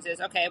allegations is,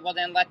 okay, well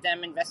then let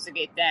them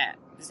investigate that.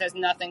 This has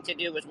nothing to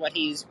do with what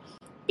he's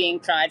being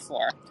tried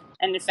for.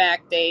 And in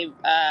fact, they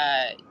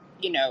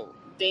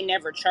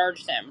never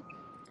charged him.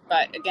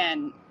 But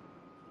again,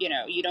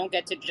 you don't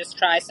get to just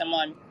try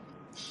someone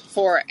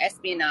for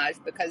espionage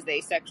because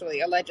they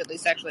allegedly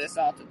sexually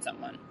assaulted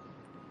someone.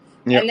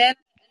 Yep. And then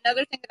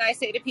another thing that I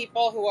say to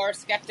people who are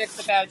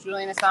skeptics about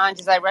Julian Assange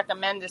is I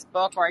recommend this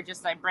book, or I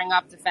bring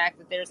up the fact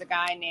that there's a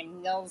guy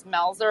named Nils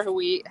Melzer who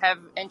we have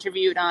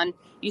interviewed on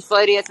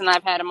Euphyladius, and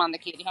I've had him on the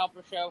Katie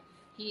Halper Show.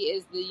 He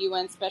is the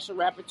UN Special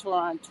Rapporteur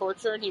on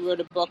Torture, and he wrote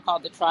a book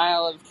called The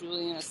Trial of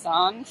Julian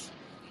Assange.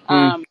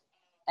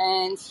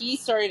 And he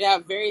started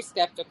out very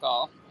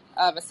skeptical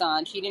of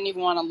Assange. He didn't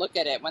even want to look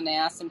at it when they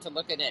asked him to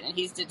look at it, and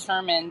he's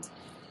determined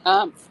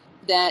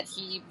that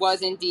he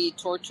was indeed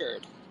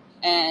tortured.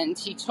 And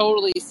he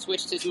totally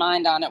switched his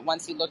mind on it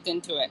once he looked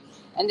into it.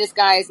 And this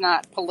guy is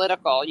not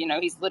political.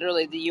 He's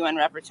literally the UN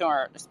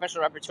rapporteur,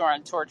 Special Rapporteur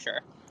on Torture.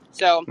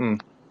 So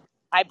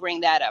I bring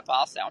that up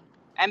also.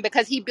 And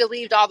because he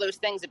believed all those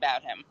things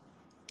about him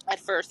at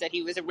first, that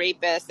he was a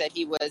rapist, that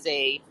he was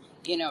a,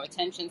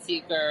 attention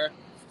seeker,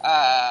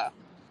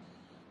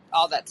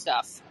 all that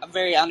stuff. A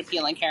very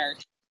unappealing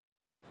character.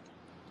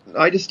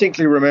 I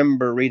distinctly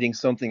remember reading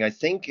something, I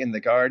think, in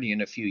The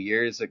Guardian a few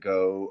years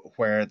ago,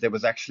 where there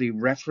was actually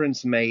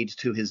reference made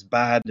to his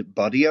bad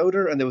body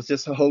odor, and there was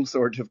this whole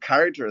sort of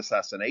character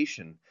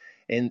assassination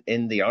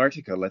in the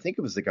article. I think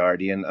it was The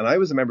Guardian, and I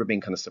remember being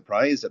kind of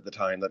surprised at the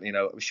time that,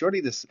 surely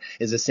this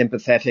is a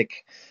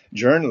sympathetic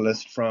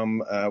journalist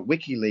from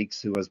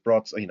WikiLeaks who has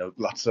brought,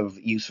 lots of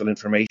useful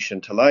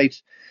information to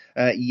light.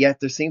 Yet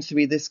there seems to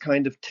be this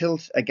kind of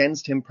tilt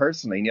against him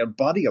personally.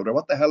 Body odor,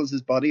 what the hell has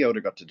his body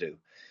odor got to do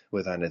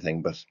with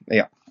anything? But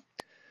yeah.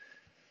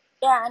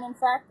 Yeah, and in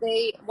fact,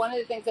 one of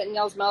the things that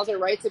Nils Melzer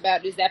writes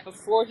about is that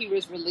before he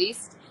was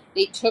released,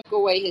 they took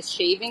away his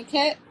shaving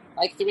kit,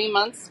 like 3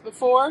 months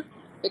before,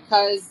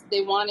 because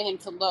they wanted him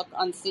to look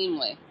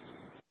unseemly.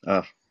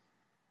 Yeah.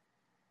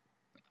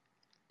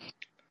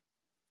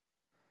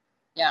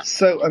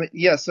 So,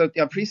 so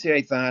I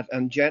appreciate that.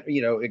 And,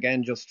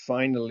 again, just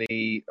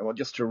finally,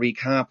 just to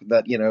recap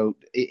that,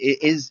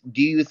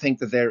 do you think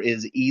that there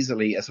is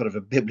easily a sort of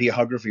a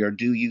bibliography, or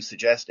do you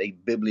suggest a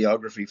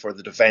bibliography for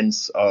the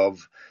defense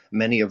of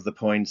many of the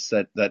points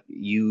that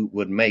you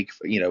would make,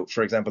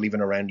 for example,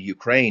 even around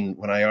Ukraine,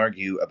 when I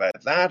argue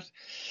about that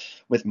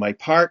with my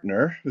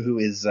partner, who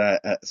is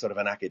sort of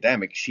an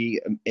academic, she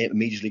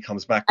immediately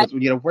comes back with,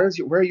 where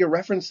are your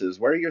references?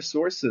 Where are your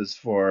sources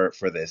for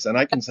this? And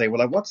I can say,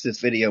 well, I watched this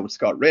video with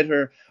Scott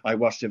Ritter. I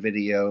watched a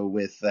video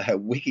with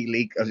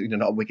WikiLeaks,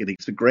 not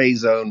WikiLeaks, the Grey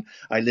Zone.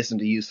 I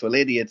listened to Useful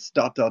Idiots, ...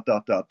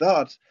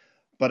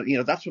 But,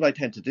 that's what I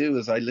tend to do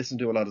is I listen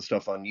to a lot of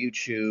stuff on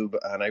YouTube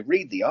and I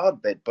read the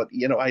odd bit, but,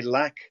 I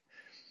lack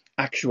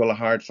actual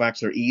hard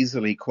facts or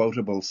easily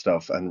quotable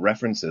stuff and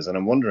references. And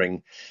I'm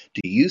wondering,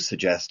 do you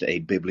suggest a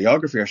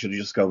bibliography, or should I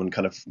just go and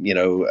kind of,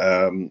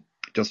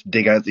 just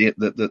dig out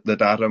the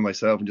data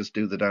myself and just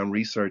do the damn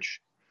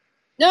research?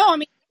 No, I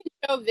mean, you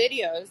can show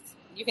videos.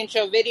 You can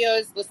show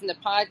videos, listen to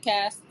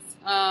podcasts.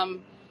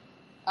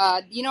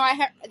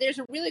 There's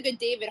a really good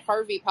David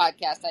Harvey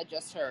podcast I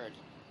just heard.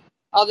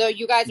 Although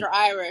you guys are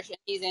Irish and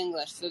he's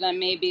English, so that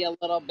may be a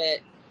little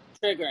bit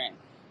triggering.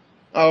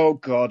 Oh,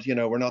 God,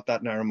 we're not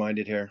that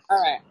narrow-minded here.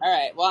 All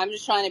right. Well, I'm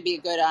just trying to be a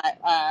good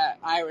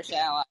Irish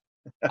ally.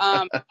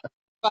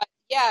 But,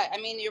 yeah, I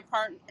mean, your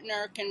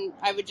partner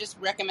I would just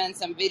recommend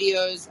some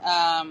videos.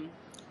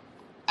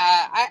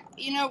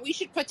 We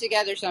should put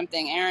together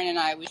something. Aaron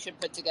and we should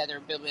put together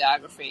a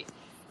bibliography.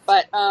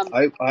 But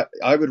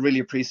I would really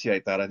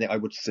appreciate that. I think I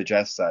would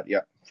suggest that.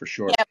 Yeah, for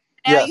sure.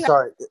 Yeah.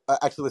 Sorry.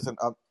 Actually, listen.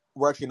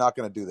 We're actually not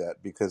going to do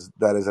that because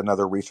that is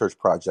another research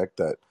project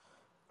that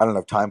I don't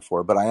have time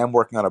for. But I am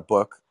working on a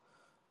book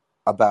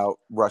about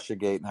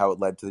Russiagate and how it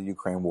led to the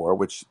Ukraine war,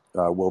 which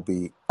will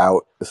be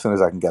out as soon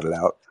as I can get it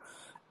out.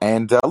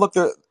 And look,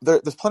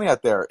 there's plenty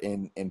out there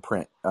in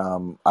print.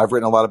 I've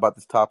written a lot about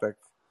this topic.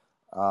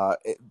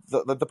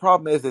 The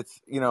problem is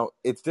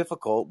it's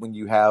difficult when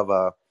you have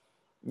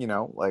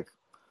like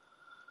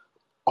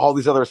all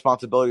these other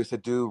responsibilities to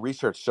do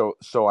research.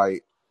 So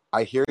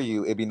I hear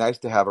you. It'd be nice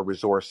to have a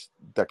resource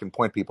that can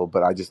point people,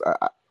 but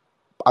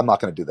I'm not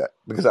going to do that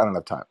because I don't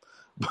have time.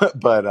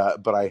 But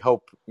I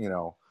hope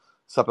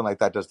something like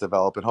that does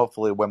develop, and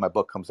hopefully when my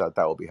book comes out,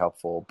 that will be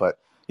helpful. But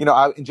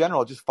in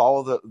general, just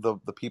follow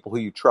the people who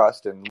you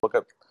trust and look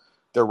at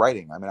their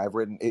writing. I mean, I've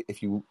written,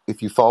 if you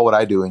follow what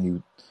I do and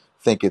you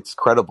think it's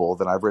credible,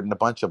 then I've written a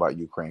bunch about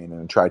Ukraine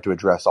and tried to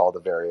address all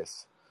the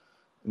various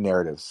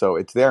narratives. So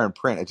it's there in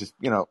print. It just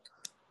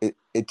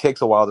it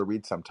takes a while to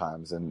read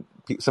sometimes, and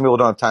some people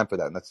don't have time for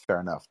that, and that's fair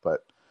enough.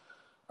 But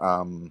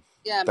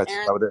that's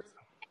Aaron, how it is.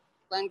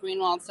 Glenn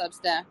Greenwald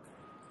Substack.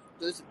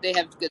 They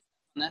have good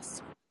on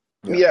this.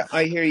 Yeah,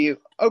 I hear you.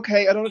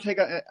 Okay, I don't want to take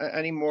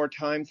any more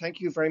time.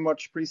 Thank you very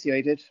much.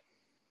 Appreciate it.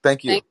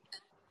 Thank you.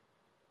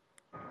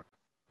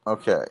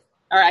 Okay.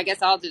 All right, I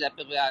guess I'll do that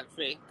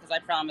bibliography because I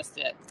promised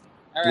it.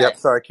 All right. Yep.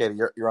 Sorry, Katie.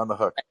 You're on the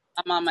hook.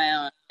 I'm on my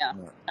own. Yeah.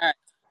 All right.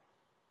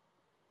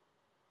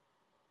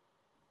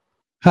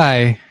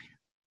 Hi.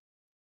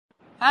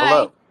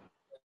 Hello.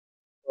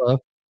 Hello.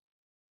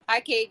 Hi,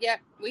 Kate. Yep,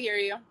 we hear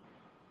you.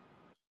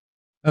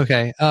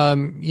 Okay.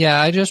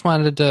 Yeah, I just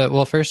wanted to.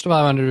 Well, first of all,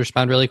 I wanted to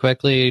respond really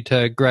quickly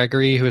to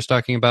Gregory, who was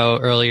talking about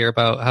earlier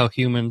about how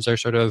humans are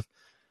sort of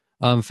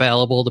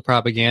fallible to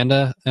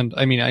propaganda, and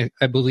I mean,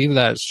 I believe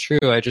that's true.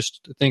 I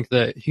just think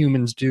that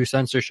humans do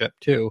censorship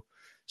too.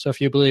 So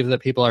if you believe that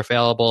people are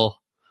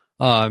fallible,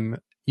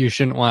 you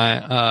shouldn't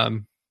want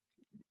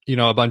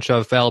a bunch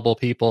of fallible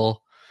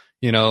people,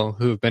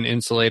 who've been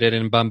insulated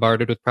and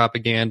bombarded with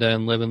propaganda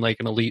and live in like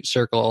an elite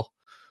circle,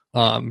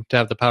 to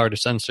have the power to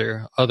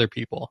censor other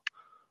people.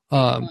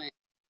 But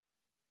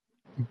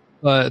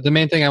the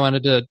main thing I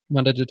wanted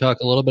to talk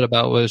a little bit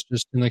about was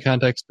just in the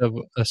context of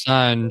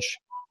Assange.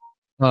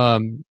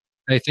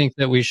 I think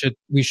that we should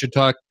use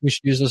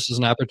this as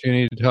an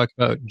opportunity to talk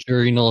about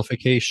jury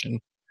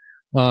nullification.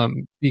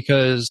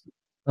 Because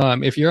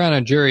if you're on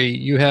a jury,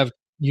 you have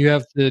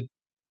the,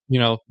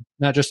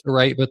 not just the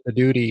right, but the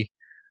duty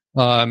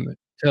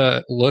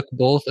to look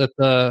both at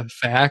the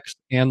facts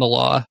and the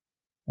law,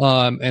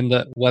 and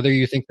whether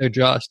you think they're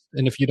just.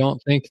 And if you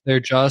don't think they're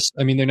just,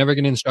 I mean, they're never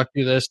going to instruct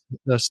you this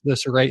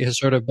right has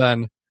sort of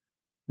been,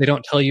 they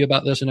don't tell you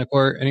about this in a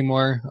court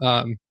anymore.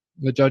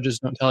 The judges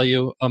don't tell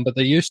you, but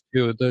they used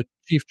to. The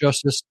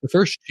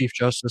first Chief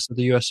Justice of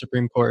the U.S.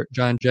 Supreme Court,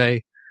 John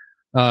Jay,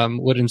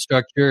 would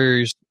instruct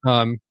jurors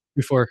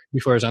before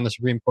he's on the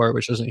Supreme Court,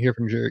 which doesn't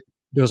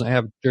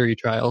have jury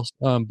trials,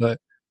 but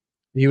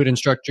he would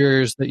instruct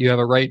jurors that you have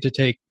a right to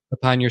take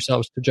upon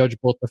yourselves to judge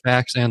both the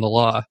facts and the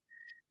law.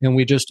 And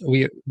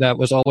that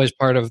was always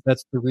part of,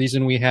 that's the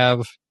reason we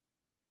have,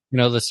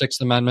 the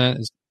Sixth Amendment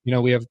is,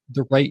 we have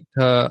the right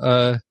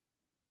to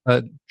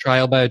a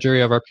trial by a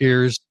jury of our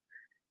peers,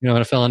 in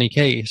a felony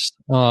case.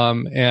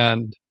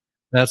 And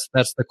that's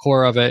the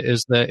core of it,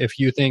 is that if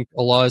you think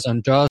a law is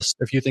unjust,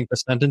 if you think the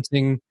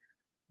sentencing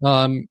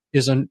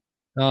isn't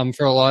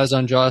for a law is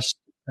unjust,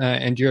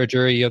 and you're a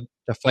jury, you have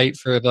to fight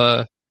for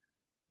the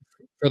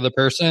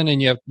person,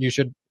 and you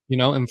should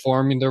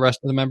inform the rest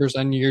of the members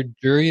on your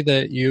jury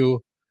that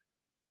you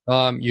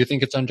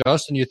think it's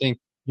unjust, and you think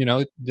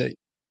that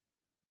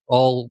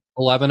all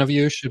 11 of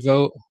you should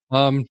vote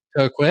to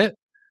acquit,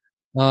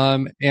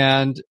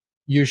 and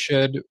you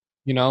should,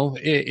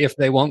 if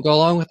they won't go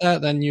along with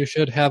that, then you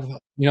should have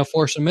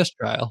force a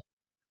mistrial,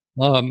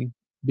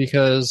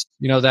 because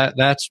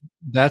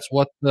that's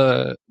what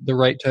the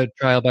right to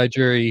trial by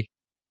jury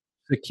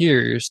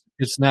secures.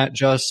 It's not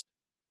just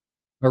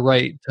a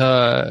right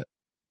to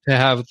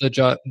have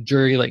the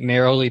jury like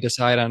narrowly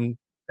decide on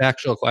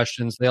factual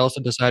questions. They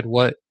also decide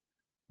what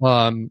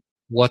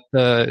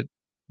the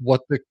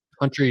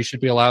country should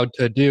be allowed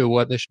to do,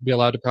 what they should be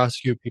allowed to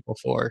prosecute people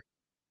for.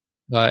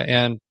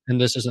 And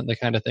this isn't the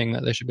kind of thing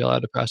that they should be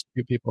allowed to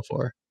prosecute people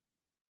for.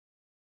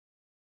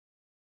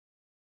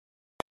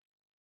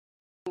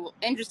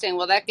 Interesting.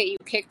 Will that get you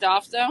kicked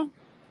off though?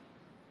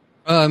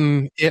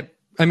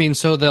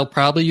 So they'll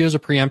probably use a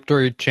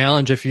preemptory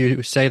challenge if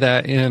you say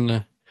that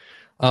in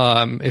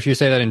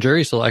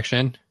jury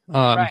selection.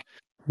 Right.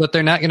 But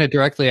they're not going to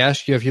directly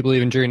ask you if you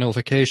believe in jury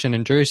nullification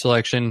and jury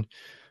selection,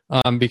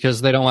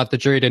 because they don't want the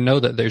jury to know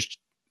that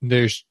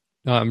there's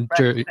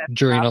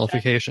jury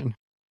nullification.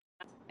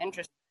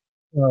 Interesting.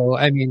 So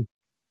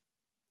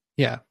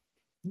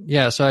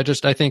yeah. So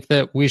I think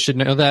that we should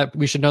know that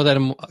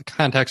in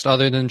context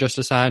other than just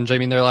Assange. I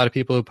mean, there are a lot of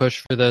people who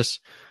push for this.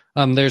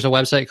 There's a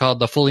website called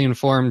the Fully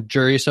Informed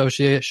Jury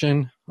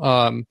Association.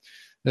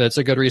 That's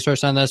a good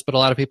resource on this, but a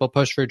lot of people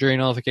push for jury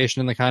nullification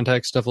in the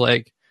context of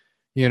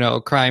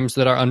crimes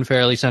that are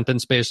unfairly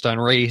sentenced based on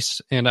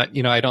race. And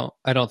I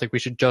don't think we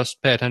should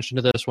just pay attention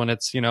to this when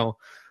it's a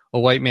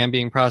white man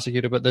being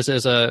prosecuted, but this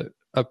is a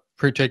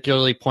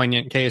particularly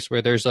poignant case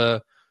where there's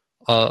a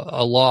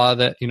law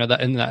that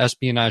that in the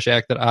Espionage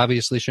Act that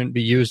obviously shouldn't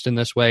be used in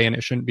this way, and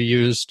it shouldn't be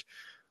used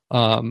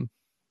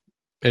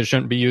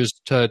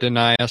to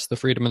deny us the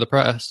freedom of the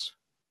press.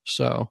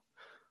 So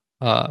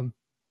I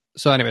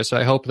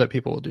hope that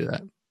people will do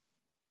that.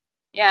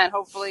 Yeah, and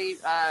hopefully,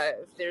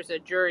 if there's a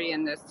jury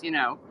in this,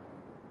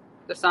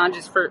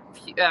 Assange's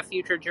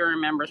future jury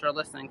members are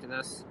listening to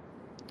this.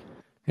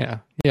 Yeah.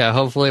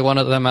 Hopefully, one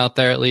of them out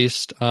there at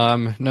least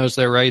knows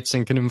their rights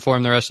and can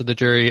inform the rest of the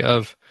jury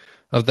of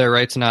their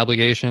rights and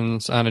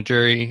obligations on a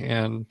jury.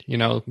 And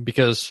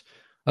because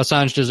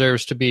Assange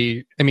deserves to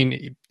be. I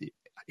mean,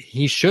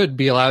 he should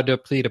be allowed to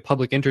plead a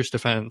public interest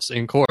defense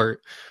in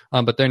court,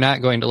 but they're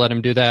not going to let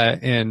him do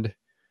that. And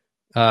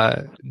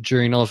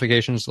jury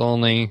nullification is the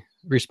only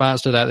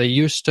response to that. They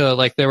used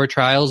to, there were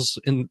trials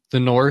in the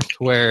North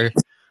where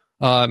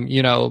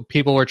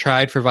people were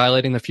tried for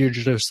violating the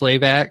Fugitive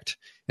Slave Act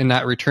and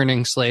not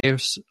returning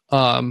slaves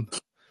to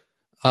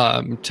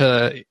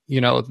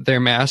their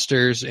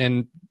masters,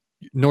 and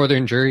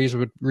northern juries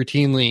would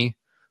routinely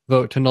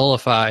vote to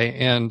nullify.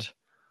 And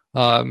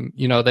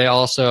they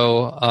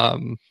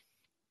also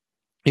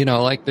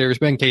there's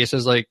been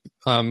cases like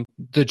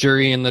the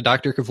jury in the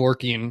Dr.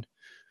 Kevorkian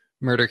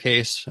murder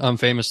case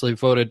famously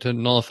voted to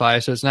nullify.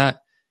 So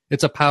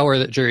it's a power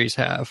that juries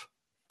have.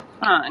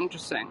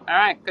 Interesting. All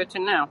right, good to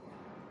know.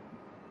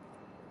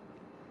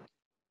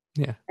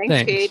 Yeah.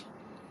 Thanks. Kate.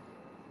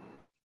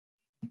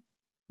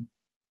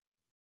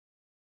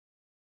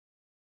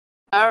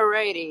 All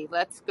righty,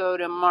 let's go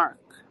to Mark.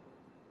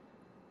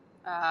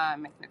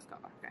 Make next call.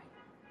 Okay.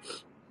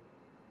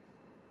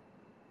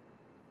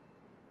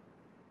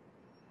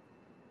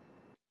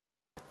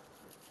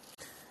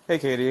 Hey,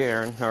 Katie,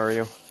 Aaron, how are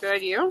you?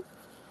 Good, you?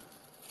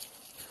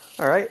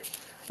 All right.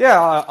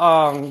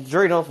 Yeah,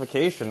 jury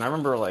nullification. I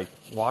remember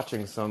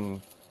watching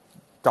some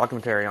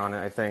documentary on it,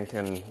 I think,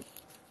 and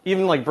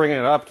even bringing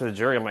it up to the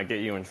jury might get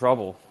you in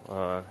trouble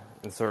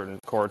in certain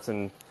courts.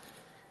 And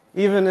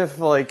even if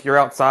you're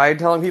outside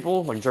telling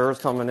people, jurors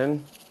coming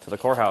in to the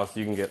courthouse,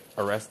 you can get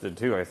arrested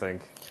too, I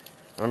think.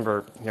 I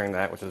remember hearing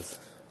that, which is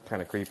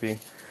kind of creepy.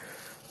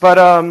 But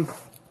I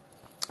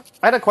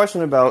had a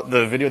question about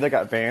the video that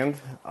got banned.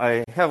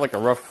 I have a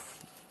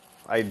rough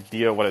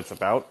idea what it's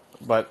about,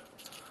 but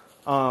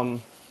why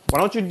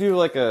don't you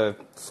do a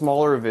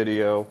smaller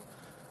video,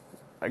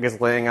 I guess,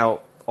 laying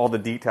out all the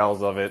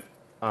details of it.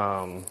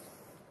 I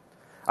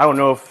don't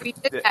know if we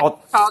did that.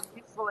 It's called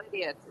Useful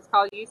Idiots. It's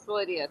called Useful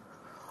Idiots.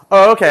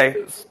 Oh,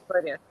 okay.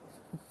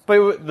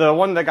 But the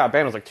one that got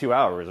banned was 2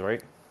 hours,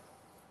 right?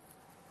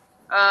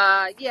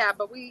 Yeah,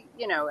 but we,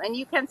 and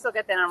you can still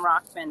get that on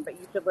Rockfin, but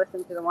you should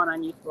listen to the one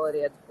on Useful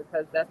Idiots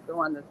because that's the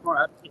one that's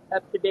more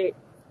up to date.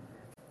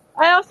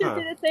 I also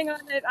did a thing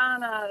on it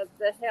on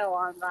The Hill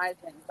on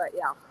Rising, but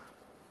yeah.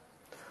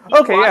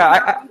 Okay,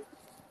 yeah.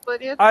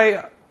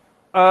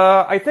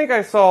 I think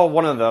I saw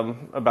one of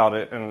them about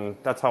it, and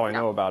that's how I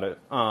know about it.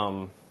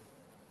 So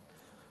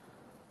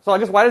I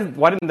guess why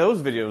didn't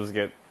those videos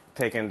get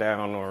taken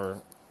down,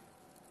 or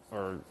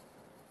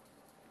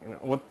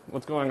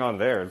what's going on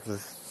there? It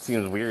just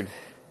seems weird.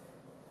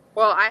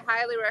 Well, I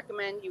highly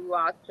recommend you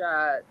watch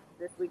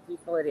this week's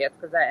Useful Idiots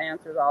because that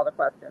answers all the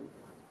questions.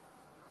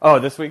 Oh,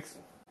 this week's?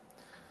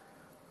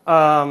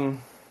 Do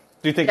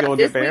you think it will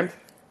get banned?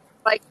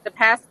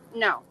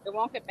 No, it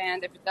won't get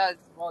banned. If it does,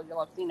 well, you'll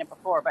have seen it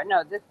before. But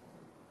no,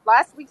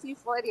 last week's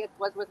Useful Idiots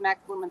was with Max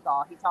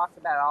Blumenthal. He talks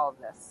about all of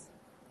this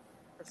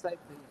precisely.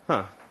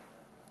 Huh.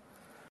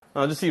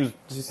 Well, it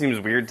just seems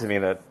weird to me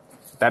that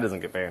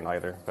doesn't get banned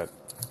either. But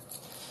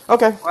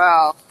okay.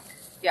 Well,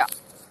 yeah.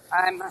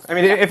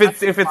 If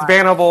it's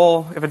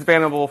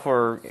bannable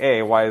for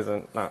A, why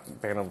isn't it not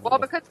bannable? Well,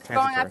 because it's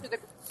going after the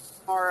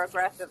more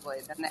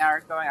aggressively than they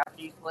are going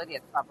after Useful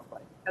Idiots,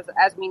 probably. Because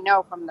as we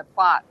know from the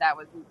plot, they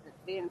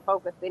didn't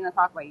talk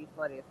about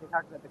Useful Idiots. They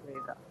talked about the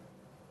Greta.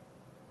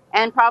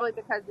 And probably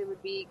because it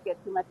would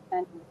get too much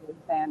attention if it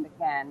was banned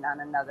again on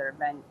another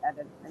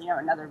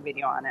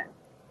video on it.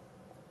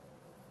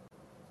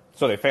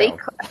 So they They failed.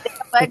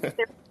 alleged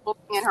there was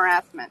bullying and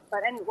harassment.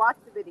 But anyway, watch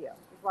the video.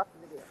 Just watch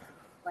the video. It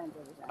explains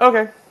everything.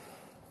 Okay.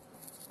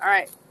 All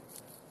right.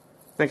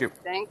 Thank you.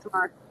 Thanks,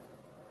 Mark.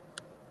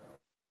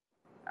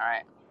 All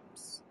right.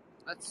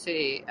 Let's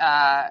see.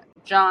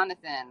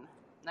 Jonathan,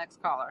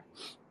 next caller.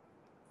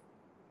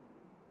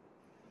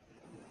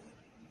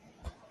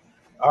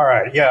 All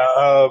right,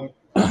 yeah.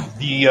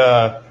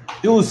 The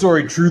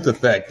illusory truth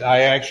effect,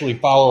 I actually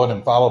follow it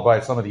and followed by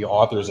some of the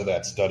authors of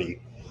that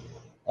study.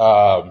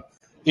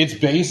 It's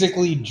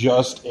basically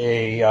just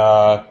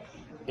an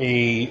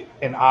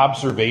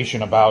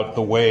observation about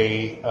the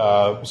way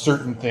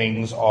certain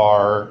things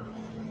are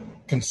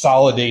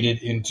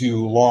consolidated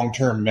into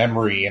long-term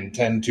memory and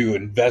tend to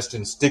invest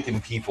and stick in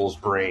people's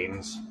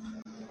brains,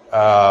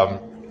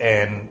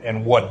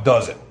 and what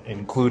doesn't,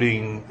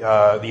 including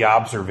the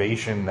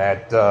observation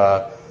that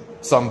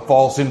some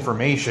false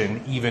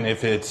information, even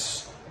if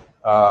it's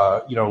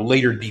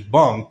later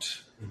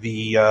debunked,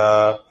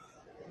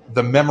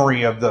 the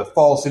memory of the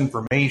false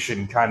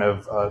information kind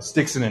of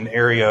sticks in an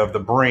area of the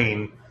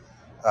brain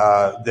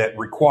that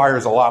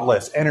requires a lot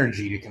less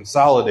energy to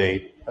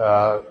consolidate,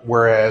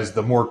 whereas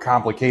the more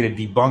complicated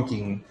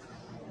debunking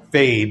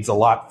fades a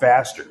lot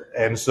faster.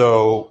 And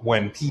so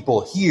when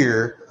people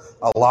hear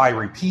a lie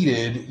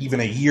repeated, even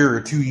a year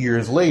or 2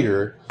 years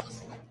later,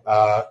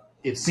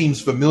 it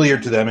seems familiar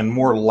to them and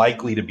more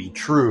likely to be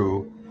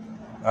true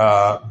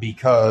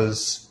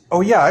because,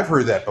 oh yeah, I've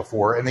heard that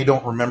before, and they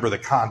don't remember the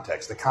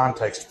context. The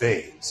context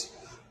fades.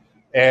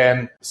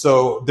 And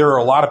so there are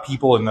a lot of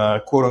people in the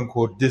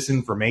quote-unquote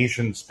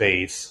disinformation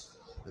space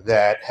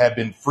that have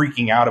been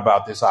freaking out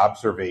about this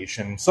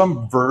observation,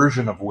 some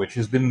version of which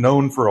has been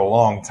known for a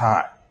long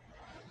time.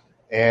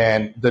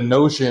 And the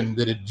notion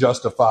that it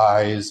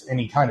justifies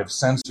any kind of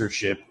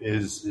censorship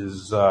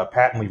is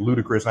patently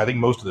ludicrous. And I think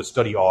most of the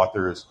study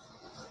authors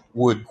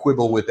would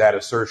quibble with that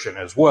assertion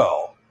as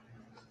well.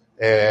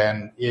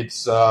 And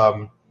it's,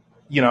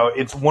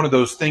 it's one of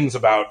those things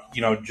about,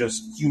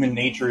 just human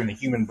nature and the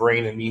human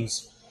brain. It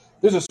means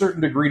there's a certain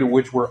degree to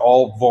which we're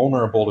all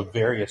vulnerable to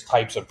various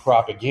types of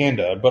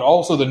propaganda, but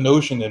also the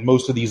notion that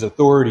most of these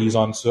authorities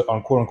on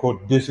quote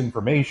unquote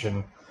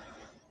disinformation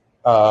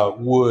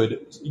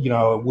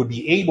would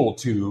be able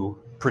to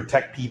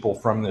protect people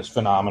from this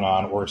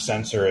phenomenon or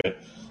censor it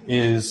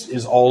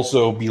is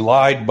also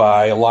belied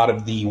by a lot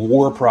of the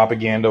war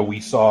propaganda we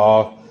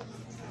saw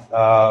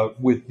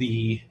with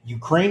the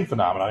Ukraine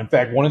phenomenon. In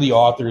fact, one of the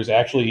authors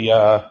actually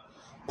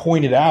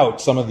pointed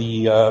out some of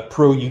the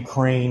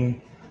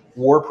pro-Ukraine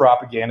war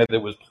propaganda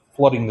that was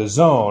flooding the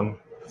zone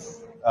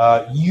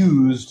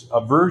used a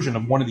version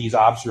of one of these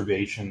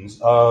observations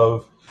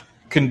of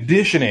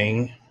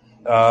conditioning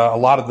a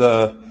lot of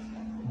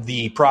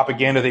the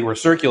propaganda they were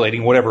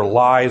circulating, whatever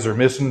lies or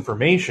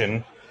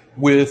misinformation,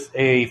 with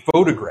a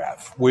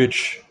photograph,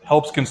 which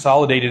helps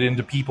consolidate it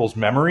into people's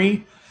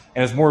memory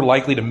and is more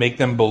likely to make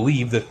them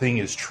believe the thing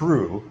is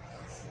true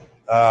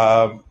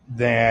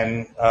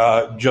than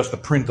just the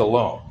print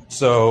alone.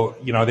 So,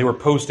 they were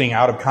posting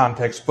out of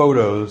context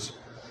photos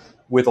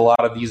with a lot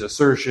of these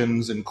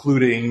assertions,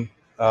 including,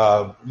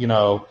 all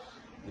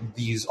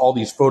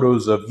these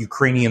photos of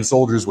Ukrainian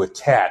soldiers with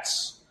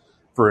tats,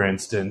 for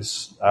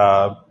instance,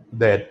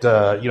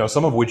 that,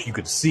 some of which you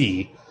could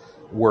see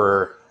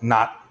were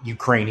not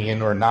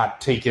Ukrainian or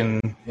not taken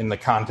in the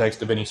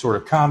context of any sort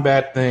of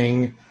combat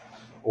thing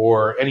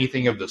or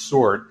anything of the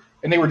sort.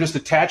 And they were just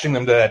attaching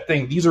them to that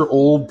thing. These are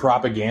old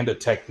propaganda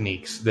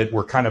techniques that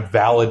were kind of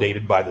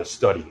validated by the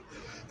study.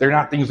 They're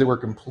not things that were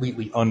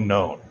completely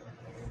unknown.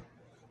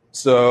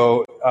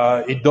 So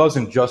it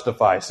doesn't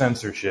justify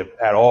censorship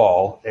at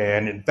all.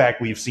 And in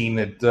fact, we've seen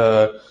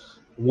that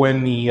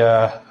when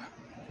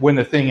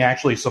the thing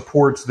actually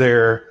supports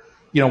their,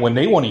 when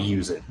they want to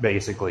use it,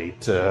 basically,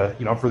 to,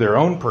 for their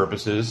own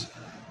purposes,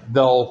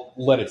 they'll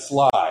let it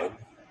slide.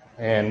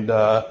 And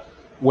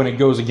when it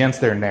goes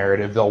against their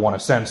narrative, they'll want to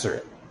censor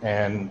it,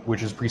 and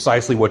which is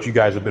precisely what you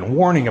guys have been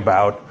warning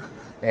about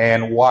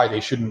and why they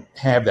shouldn't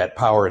have that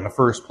power in the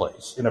first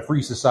place. In a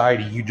free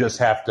society, you just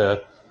have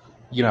to,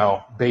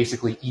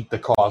 basically eat the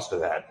cost of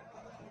that.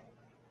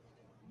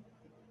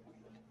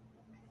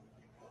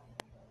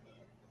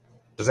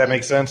 Does that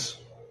make sense?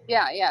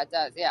 Yeah, it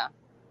does. Yeah.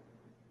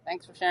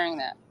 Thanks for sharing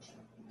that.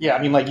 Yeah,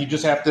 I mean, like, you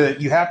have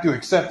to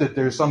accept that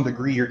there's some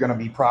degree you're going to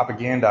be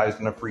propagandized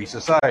in a free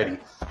society.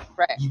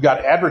 Right. You've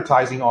got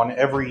advertising on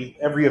every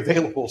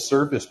available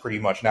surface pretty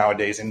much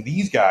nowadays, and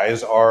these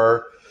guys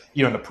are,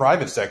 in the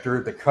private sector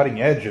at the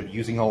cutting edge of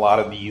using a lot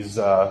of these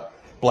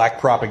black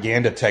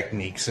propaganda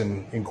techniques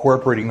and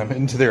incorporating them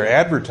into their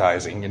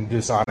advertising in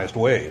dishonest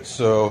ways.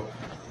 So,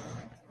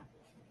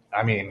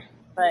 I mean,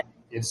 right.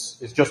 It's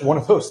just one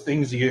of those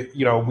things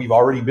we've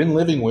already been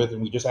living with,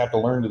 and we just have to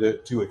learn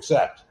to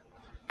accept.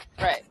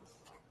 Right.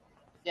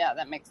 Yeah,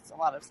 that makes a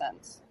lot of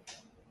sense.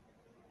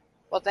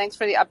 Well, thanks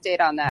for the update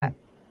on that.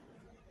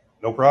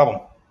 No problem.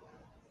 All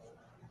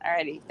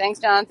righty. Thanks,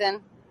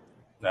 Jonathan.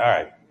 All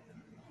right.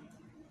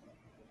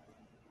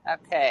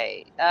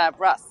 Okay.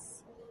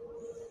 Russ.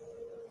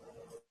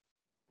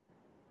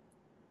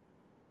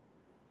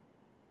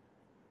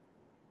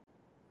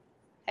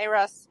 Hey,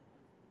 Russ.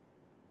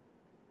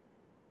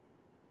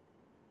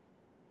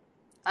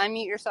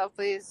 Unmute yourself,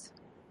 please.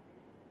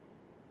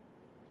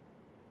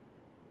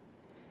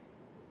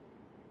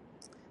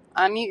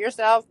 Unmute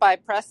yourself by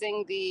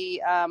pressing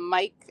the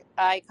mic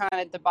icon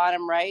at the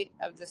bottom right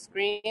of the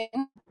screen.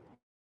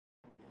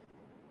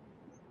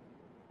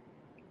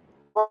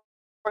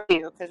 For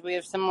you, because we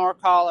have some more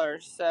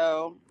callers.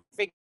 So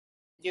figure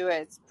do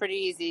it. It's pretty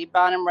easy.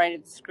 Bottom right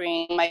of the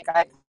screen, mic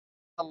icon,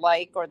 the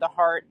like or the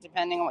heart,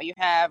 depending on what you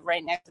have,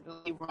 right next to the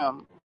leave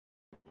room.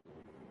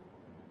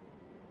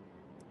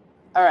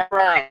 All right,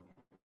 Brian.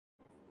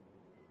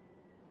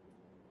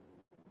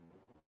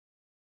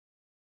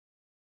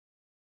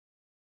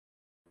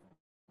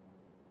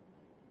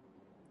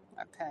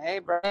 Okay,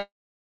 Brian,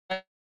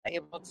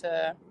 able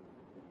to.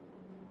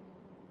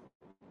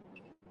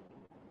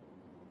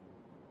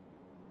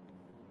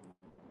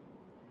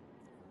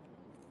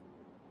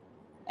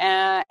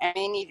 I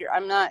may need your.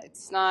 I'm not.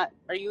 It's not.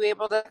 Are you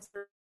able to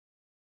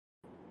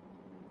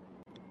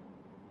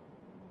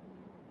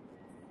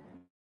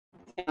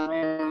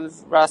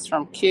remove Russ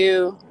from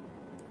queue?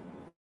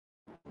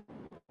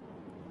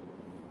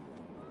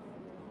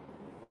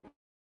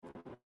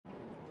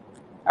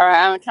 All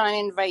right, I'm trying to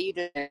invite you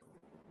to.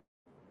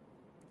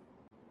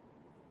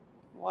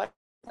 What?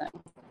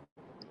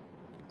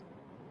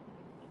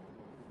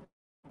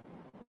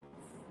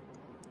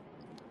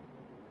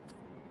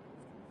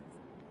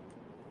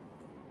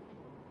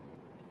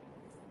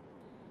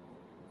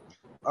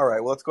 All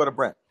right, well, let's go to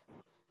Brent.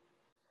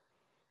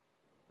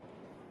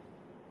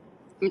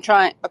 I'm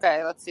trying.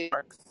 Okay, let's see if it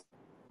works.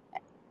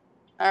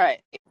 All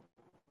right,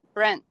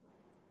 Brent,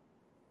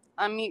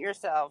 unmute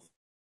yourself.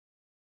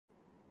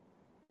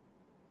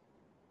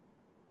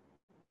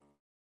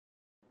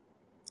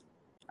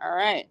 All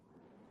right,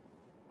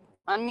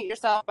 unmute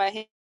yourself by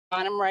hitting the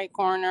bottom right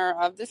corner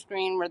of the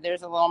screen where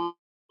there's a little.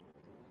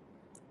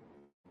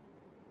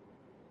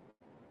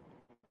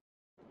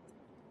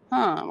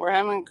 We're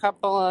having a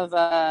couple of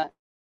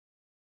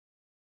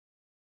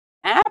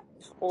app,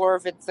 or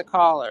if it's the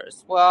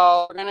callers.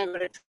 Well, we're gonna go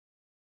to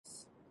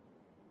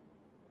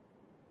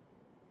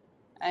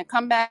and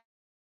come back.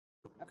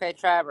 Okay,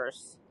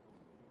 Travers.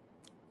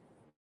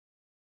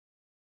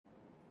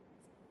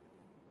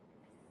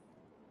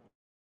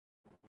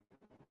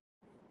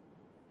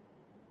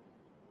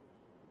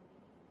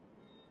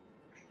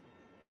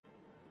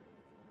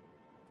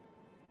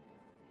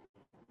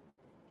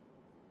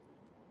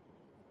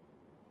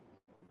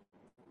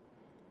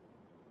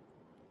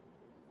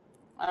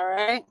 All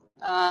right.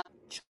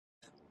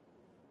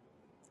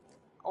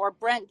 Or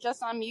Brent,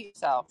 just unmute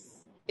yourself.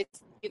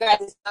 It's you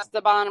guys. It's just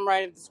the bottom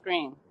right of the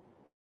screen.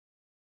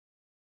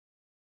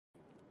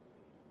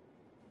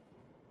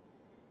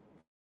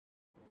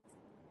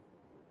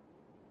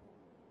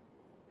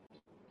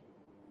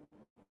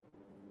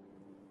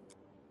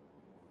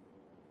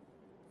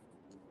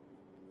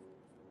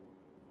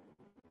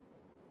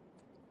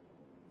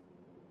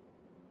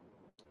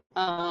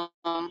 All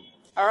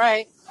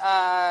right.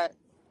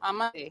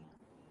 I'm.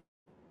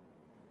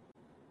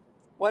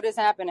 What is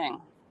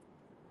happening?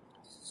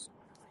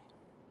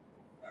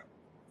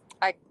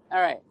 All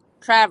right.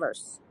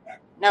 Travers.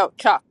 No,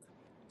 Chuck.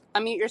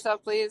 Unmute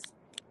yourself, please.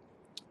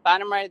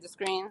 Bottom right of the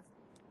screen.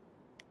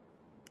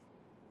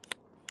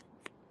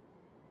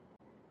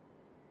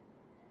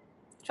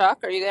 Chuck,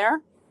 are you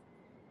there?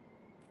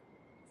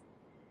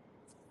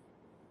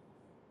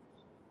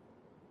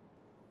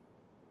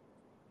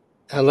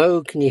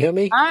 Hello, can you hear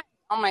me? Hi.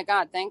 Oh my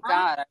God! Thank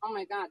God.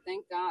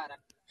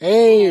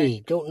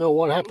 Hey, don't know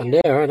what happened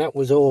there. That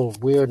was all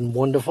weird and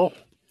wonderful.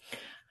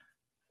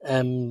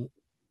 Hi.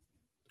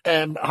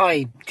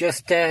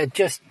 Just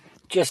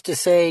to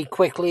say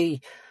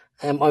quickly,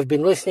 I've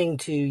been listening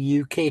to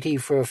you, Katie,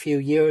 for a few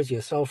years,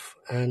 yourself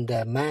and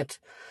Matt,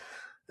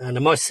 and I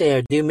must say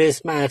I do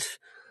miss Matt.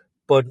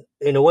 But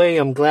in a way,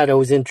 I'm glad I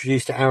was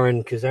introduced to Aaron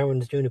because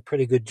Aaron's doing a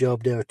pretty good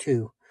job there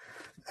too.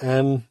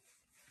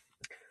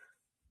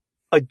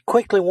 I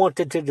quickly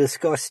wanted to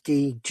discuss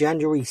the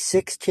January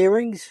 6th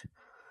hearings.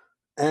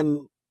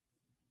 I'm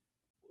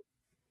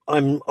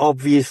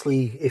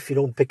obviously, if you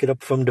don't pick it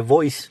up from the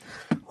voice,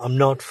 I'm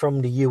not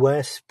from the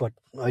US, but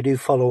I do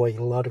follow a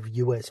lot of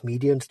US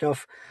media and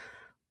stuff.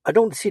 I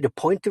don't see the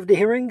point of the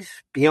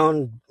hearings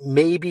beyond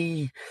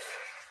maybe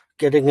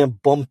getting a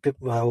bump,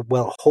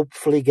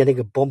 hopefully getting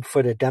a bump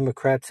for the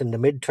Democrats in the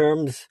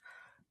midterms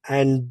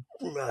and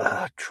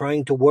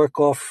trying to work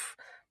off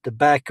the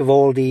back of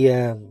all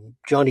the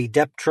Johnny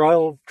Depp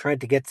trial, trying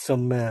to get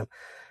some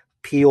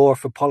PR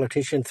for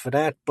politicians for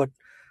that. But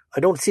I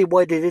don't see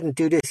why they didn't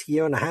do this a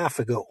year and a half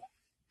ago.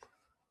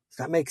 Does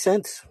that make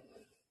sense?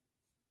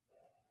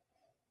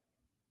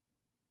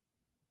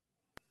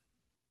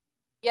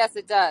 Yes,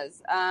 it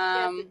does.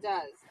 There's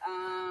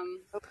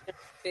a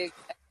big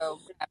echo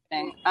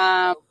happening.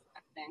 Yeah.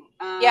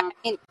 I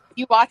mean,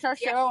 you watch our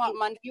show on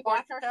Monday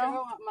Morning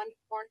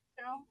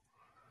Show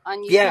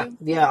on YouTube.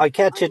 Yeah, I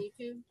catch it.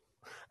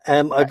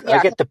 I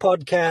Yeah. get the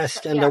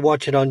podcast and I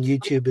watch it on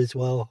YouTube as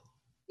well.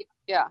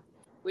 Yeah.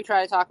 We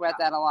try to talk about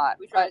that a lot,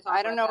 but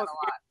I don't know if you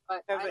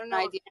have an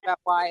idea about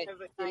why it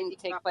didn't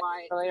take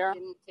place earlier.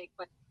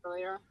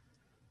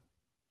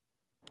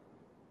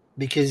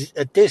 Because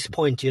at this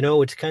point,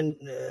 it's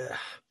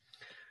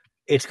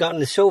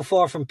gotten so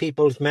far from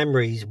people's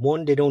memories.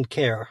 One, they don't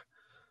care.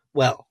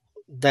 Well,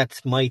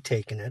 that's my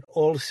take on it.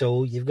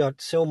 Also, you've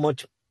got so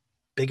much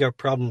bigger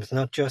problems,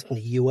 not just in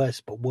the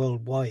US, but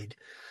worldwide,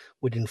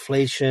 with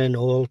inflation,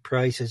 oil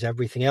prices,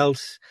 everything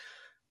else.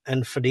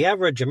 And for the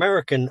average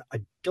American,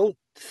 I don't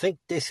think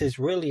this is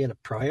really a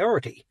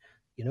priority.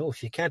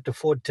 If you can't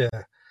afford to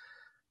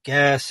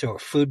gas or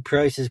food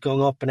prices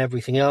going up and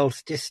everything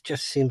else, this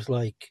just seems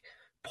like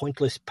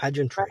pointless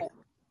pageantry. Right.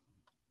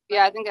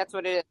 Yeah, I think that's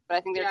what it is. But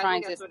I think they're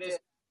trying to. Stuff.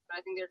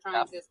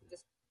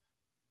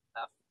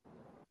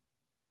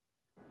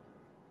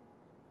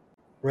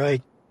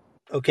 Right.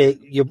 Okay,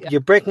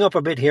 you're breaking up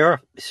a bit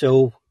here,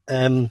 so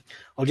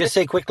I'll just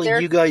say quickly,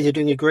 you guys are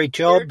doing a great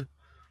job.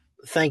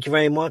 Thank you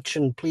very much,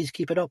 and please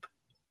keep it up.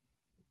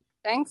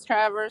 Thanks,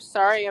 Travers.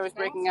 Sorry I was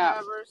breaking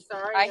up.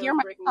 I hear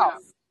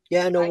myself.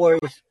 Yeah, no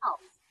worries.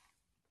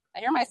 I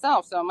hear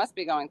myself, so it must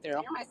be going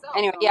through.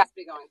 Anyway, yeah.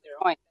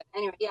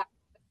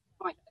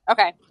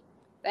 Okay.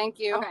 Thank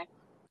you. Okay.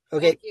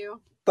 Thank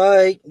you.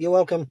 Bye. You're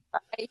welcome.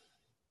 Bye.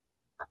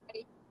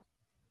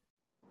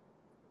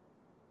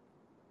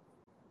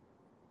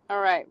 All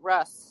right,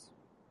 Russ.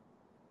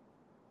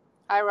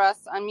 Hi,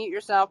 Russ. Unmute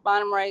yourself.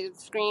 Bottom right of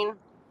the screen.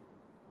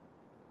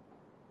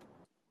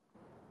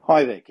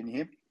 Hi there. Can you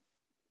hear me?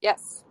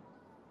 Yes.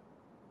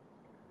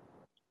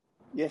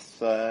 Yes.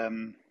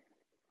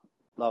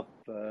 Love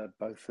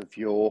both of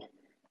your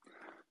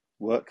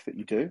work that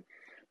you do.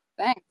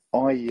 Thanks.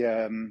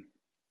 I'm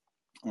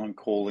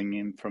calling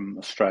in from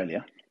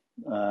Australia.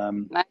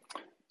 Nice.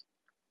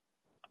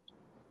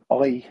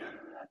 I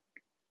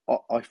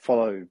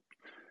follow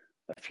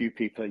a few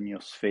people in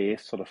your sphere,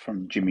 sort of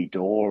from Jimmy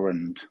Dore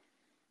and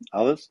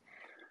others.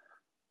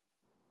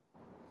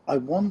 I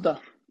wonder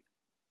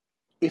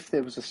if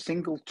there was a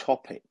single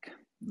topic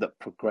that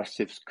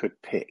progressives could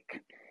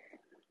pick,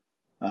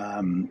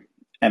 and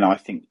I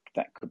think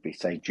that could be,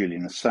 say,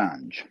 Julian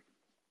Assange.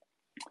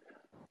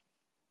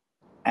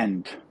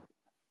 And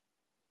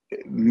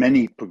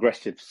many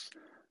progressives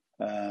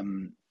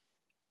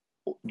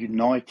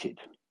united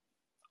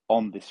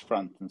on this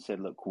front and said,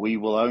 look, we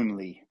will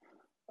only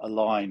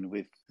align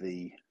with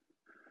the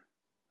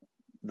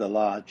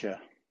larger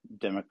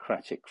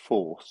democratic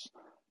force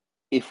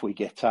if we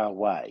get our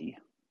way.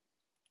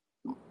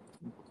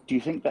 Do you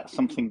think that's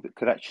something that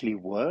could actually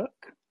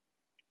work?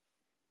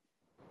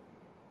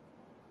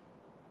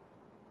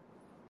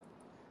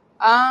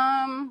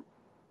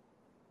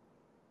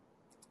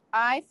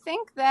 I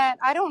think that,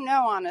 I don't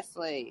know,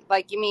 honestly.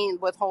 Like, you mean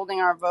withholding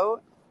our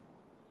vote?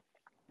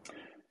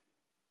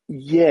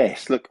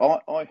 Yes. Look,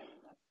 I've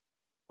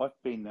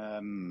been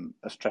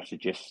a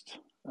strategist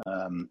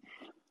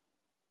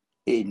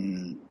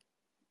in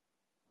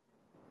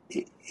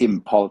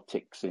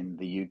politics in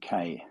the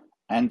UK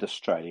and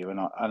Australia, and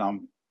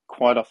I'm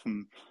quite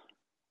often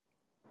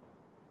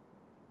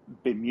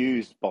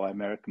bemused by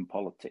American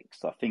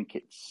politics. I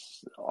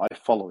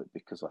follow it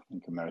because I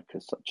think America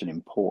is such an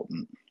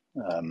important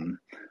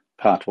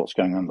part of what's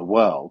going on in the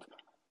world.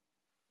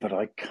 But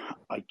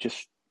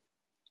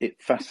it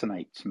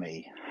fascinates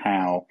me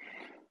how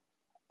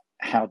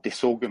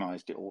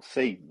disorganized it all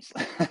seems,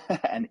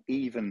 and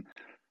even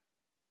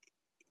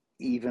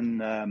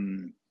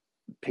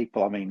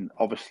people. I mean,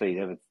 obviously,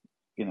 I've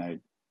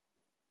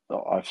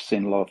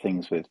seen a lot of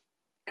things with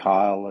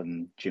Kyle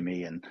and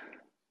Jimmy and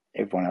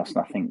everyone else, and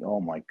I think,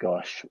 oh my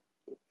gosh.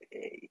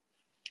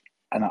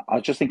 And I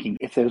was just thinking,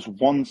 if there was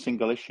one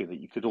single issue that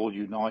you could all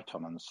unite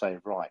on and say,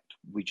 right,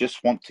 we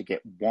just want to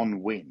get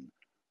one win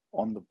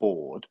on the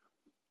board,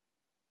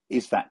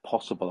 is that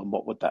possible, and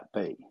what would that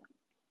be?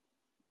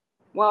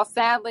 Well,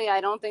 sadly, I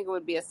don't think it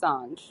would be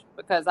Assange,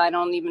 because I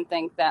don't even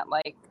think that,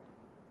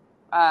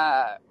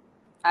 I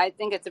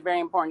think it's a very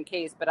important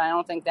case, but I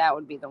don't think that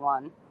would be the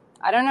one.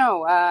 I don't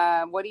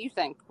know. What do you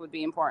think would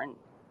be important?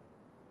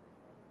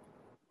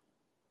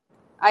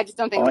 I just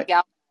don't think it would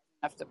galvanize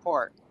enough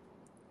support.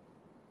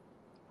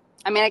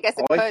 I mean, I guess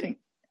it could.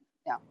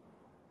 Yeah.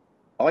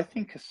 I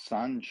think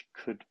Assange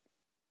could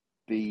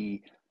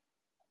be.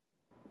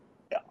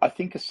 I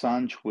think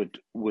Assange would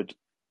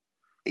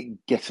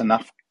get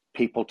enough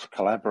people to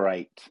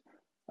collaborate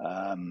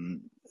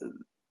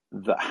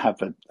that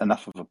have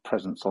enough of a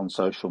presence on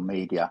social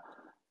media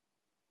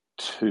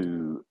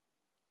to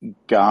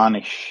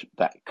garnish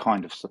that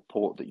kind of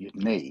support that you'd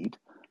need.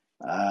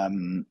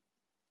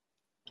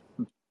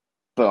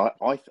 But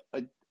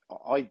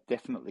I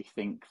definitely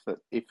think that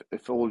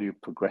if all you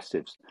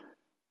progressives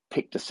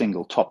picked a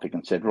single topic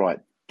and said, right,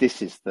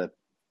 this is the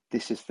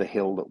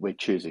hill that we're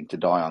choosing to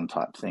die on,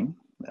 type thing.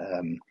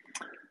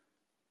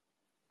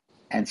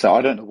 And so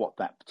I don't know what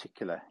that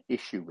particular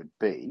issue would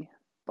be,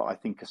 but I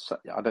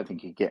don't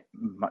think you'd get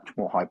much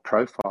more high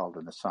profile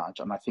than Assange,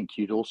 and I think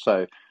you'd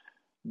also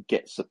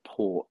get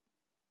support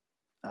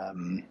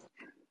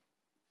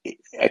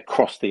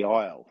across the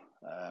aisle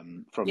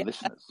from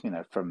listeners.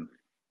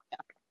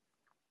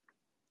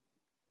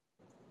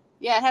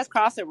 Yeah, it has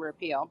crossover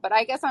appeal, but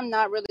I guess I'm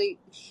not really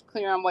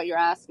clear on what you're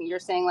asking. You're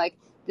saying like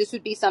this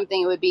would be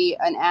something, it would be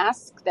an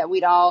ask that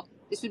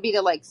this would be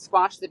to like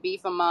squash the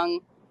beef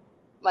among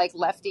like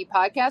lefty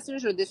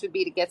podcasters, or this would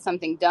be to get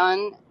something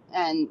done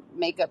and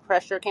make a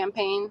pressure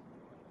campaign?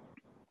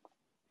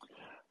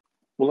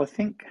 Well, I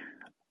think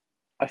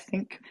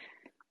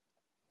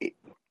it,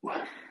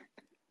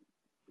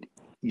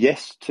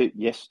 yes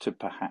to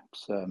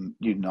perhaps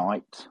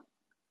unite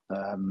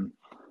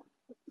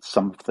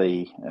some of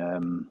the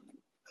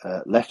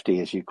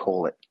lefty, as you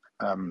call it,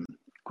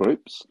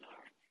 groups.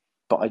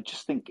 But I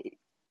just think,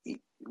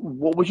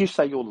 what would you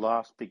say your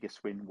last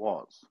biggest win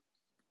was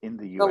in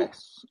the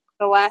US?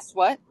 The last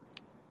what?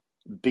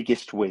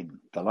 Biggest win,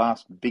 the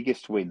last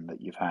biggest win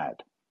that you've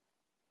had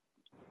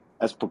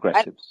as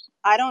progressives.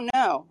 I don't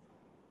know.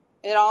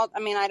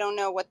 I don't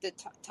know what the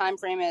time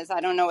frame is.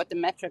 I don't know what the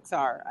metrics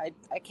are.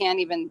 I can't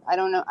even, I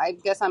don't know. I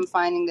guess I'm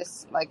finding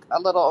this like a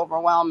little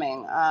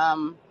overwhelming.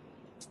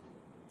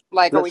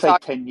 Like, Let's are we say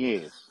talking 10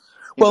 years.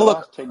 Well,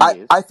 look, 10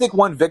 years. I think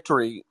one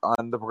victory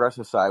on the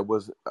progressive side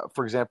was,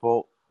 for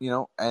example,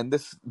 and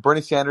this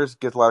Bernie Sanders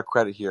gets a lot of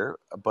credit here,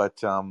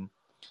 but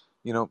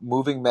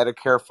moving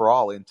Medicare for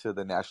all into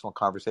the national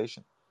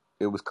conversation.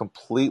 It was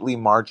completely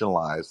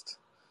marginalized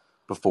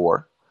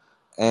before,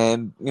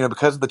 and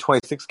because of the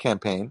 26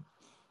 campaign,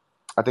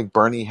 I think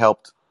Bernie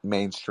helped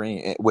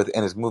mainstream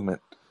and his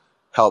movement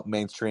helped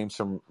mainstream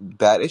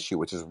that issue,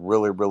 which is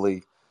really,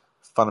 really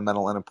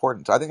fundamental and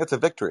important. So I think that's a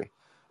victory.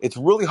 It's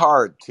really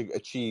hard to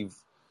achieve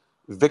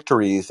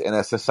victories in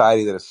a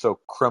society that is so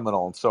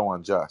criminal and so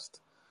unjust.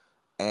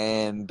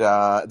 And they're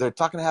not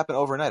going to happen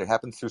overnight. It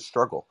happens through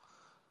struggle.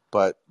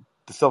 But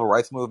the civil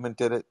rights movement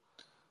did it.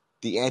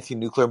 The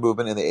anti-nuclear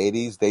movement in the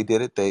 80s, they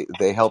did it.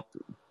 They helped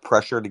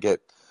pressure to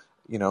get,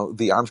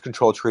 the arms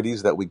control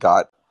treaties that we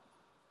got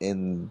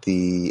in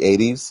the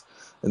 80s.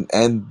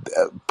 And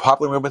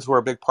popular movements were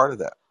a big part of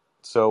that.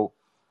 So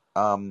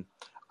I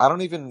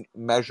don't even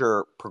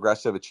measure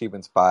progressive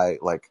achievements by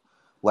like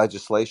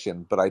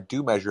legislation, but I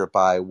do measure it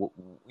by what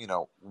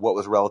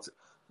was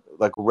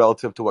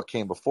relative to what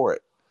came before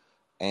it,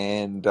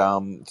 and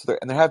there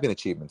have been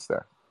achievements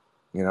there.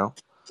 Well,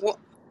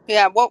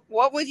 yeah.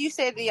 What would you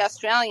say the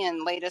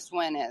Australian latest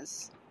win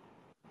is?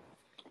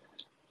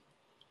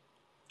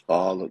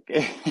 Oh, look.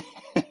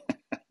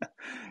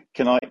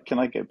 Can I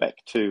go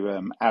back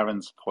to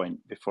Aaron's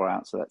point before I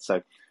answer that?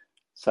 So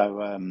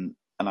and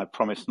I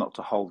promise not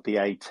to hold the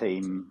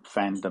A-team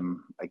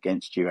fandom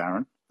against you,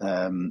 Aaron.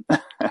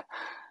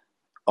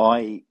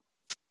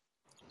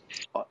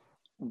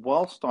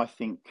 Whilst I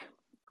think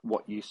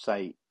what you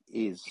say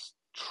is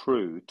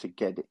true, to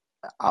get it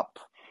up,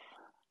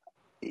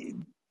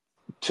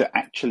 to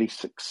actually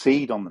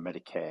succeed on the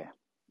Medicare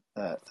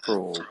for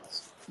all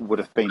would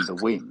have been the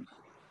win.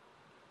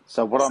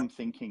 So what I'm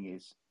thinking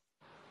is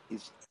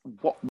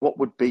what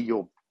would be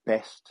your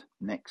best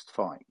next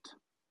fight?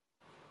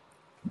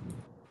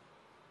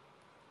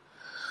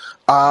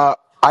 I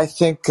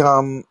think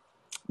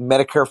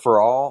Medicare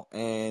for all,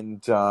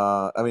 and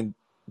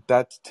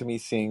that to me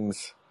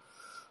seems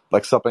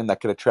like something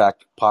that could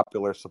attract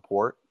popular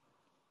support.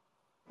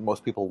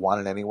 Most people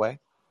want it anyway.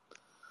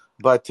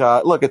 But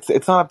look,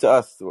 it's not up to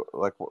us.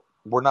 Like,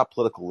 we're not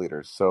political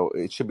leaders, so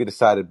it should be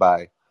decided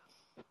by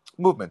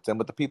movements and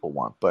what the people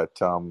want. But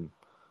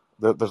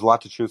there's a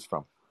lot to choose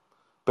from.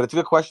 But it's a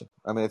good question.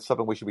 I mean, it's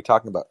something we should be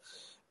talking about.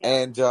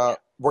 And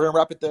we're going to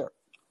wrap it there.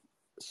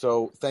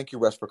 So thank you,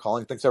 Russ, for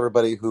calling. Thanks,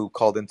 everybody who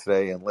called in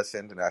today and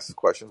listened and asked us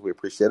questions. We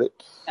appreciate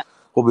it. Yeah.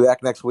 We'll be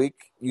back next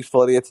week.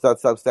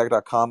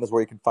 UsefulIdiots.substack.com is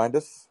where you can find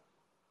us.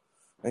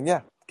 And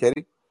yeah,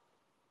 Katie?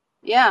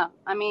 Yeah,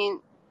 I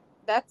mean,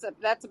 that's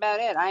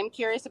about it. I'm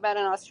curious about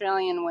an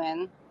Australian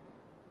win.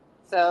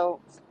 So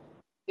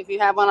if you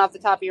have one off the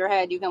top of your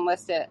head, you can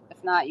list it.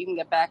 If not, you can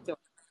get back to it.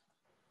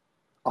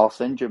 I'll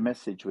send you a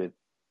message with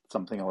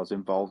something I was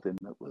involved in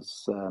that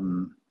was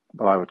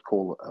what I would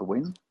call a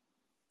win.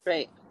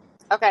 Great.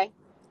 Okay.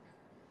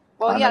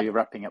 Well, I know you're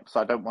wrapping up, so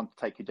I don't want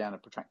to take you down a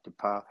protracted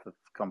path of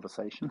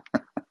conversation.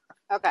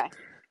 Okay.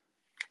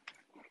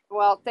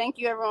 Well, thank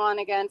you everyone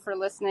again for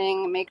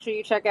listening. Make sure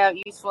you check out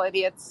Useful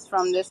Idiots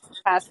from this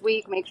past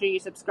week. Make sure you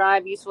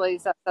subscribe,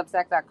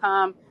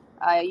 usefulidiots.substack.com,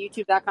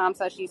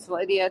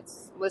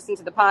 youtube.com/usefulidiots. Listen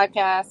to the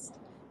podcast,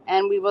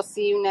 and we will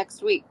see you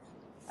next week.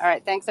 All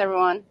right. Thanks,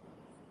 everyone.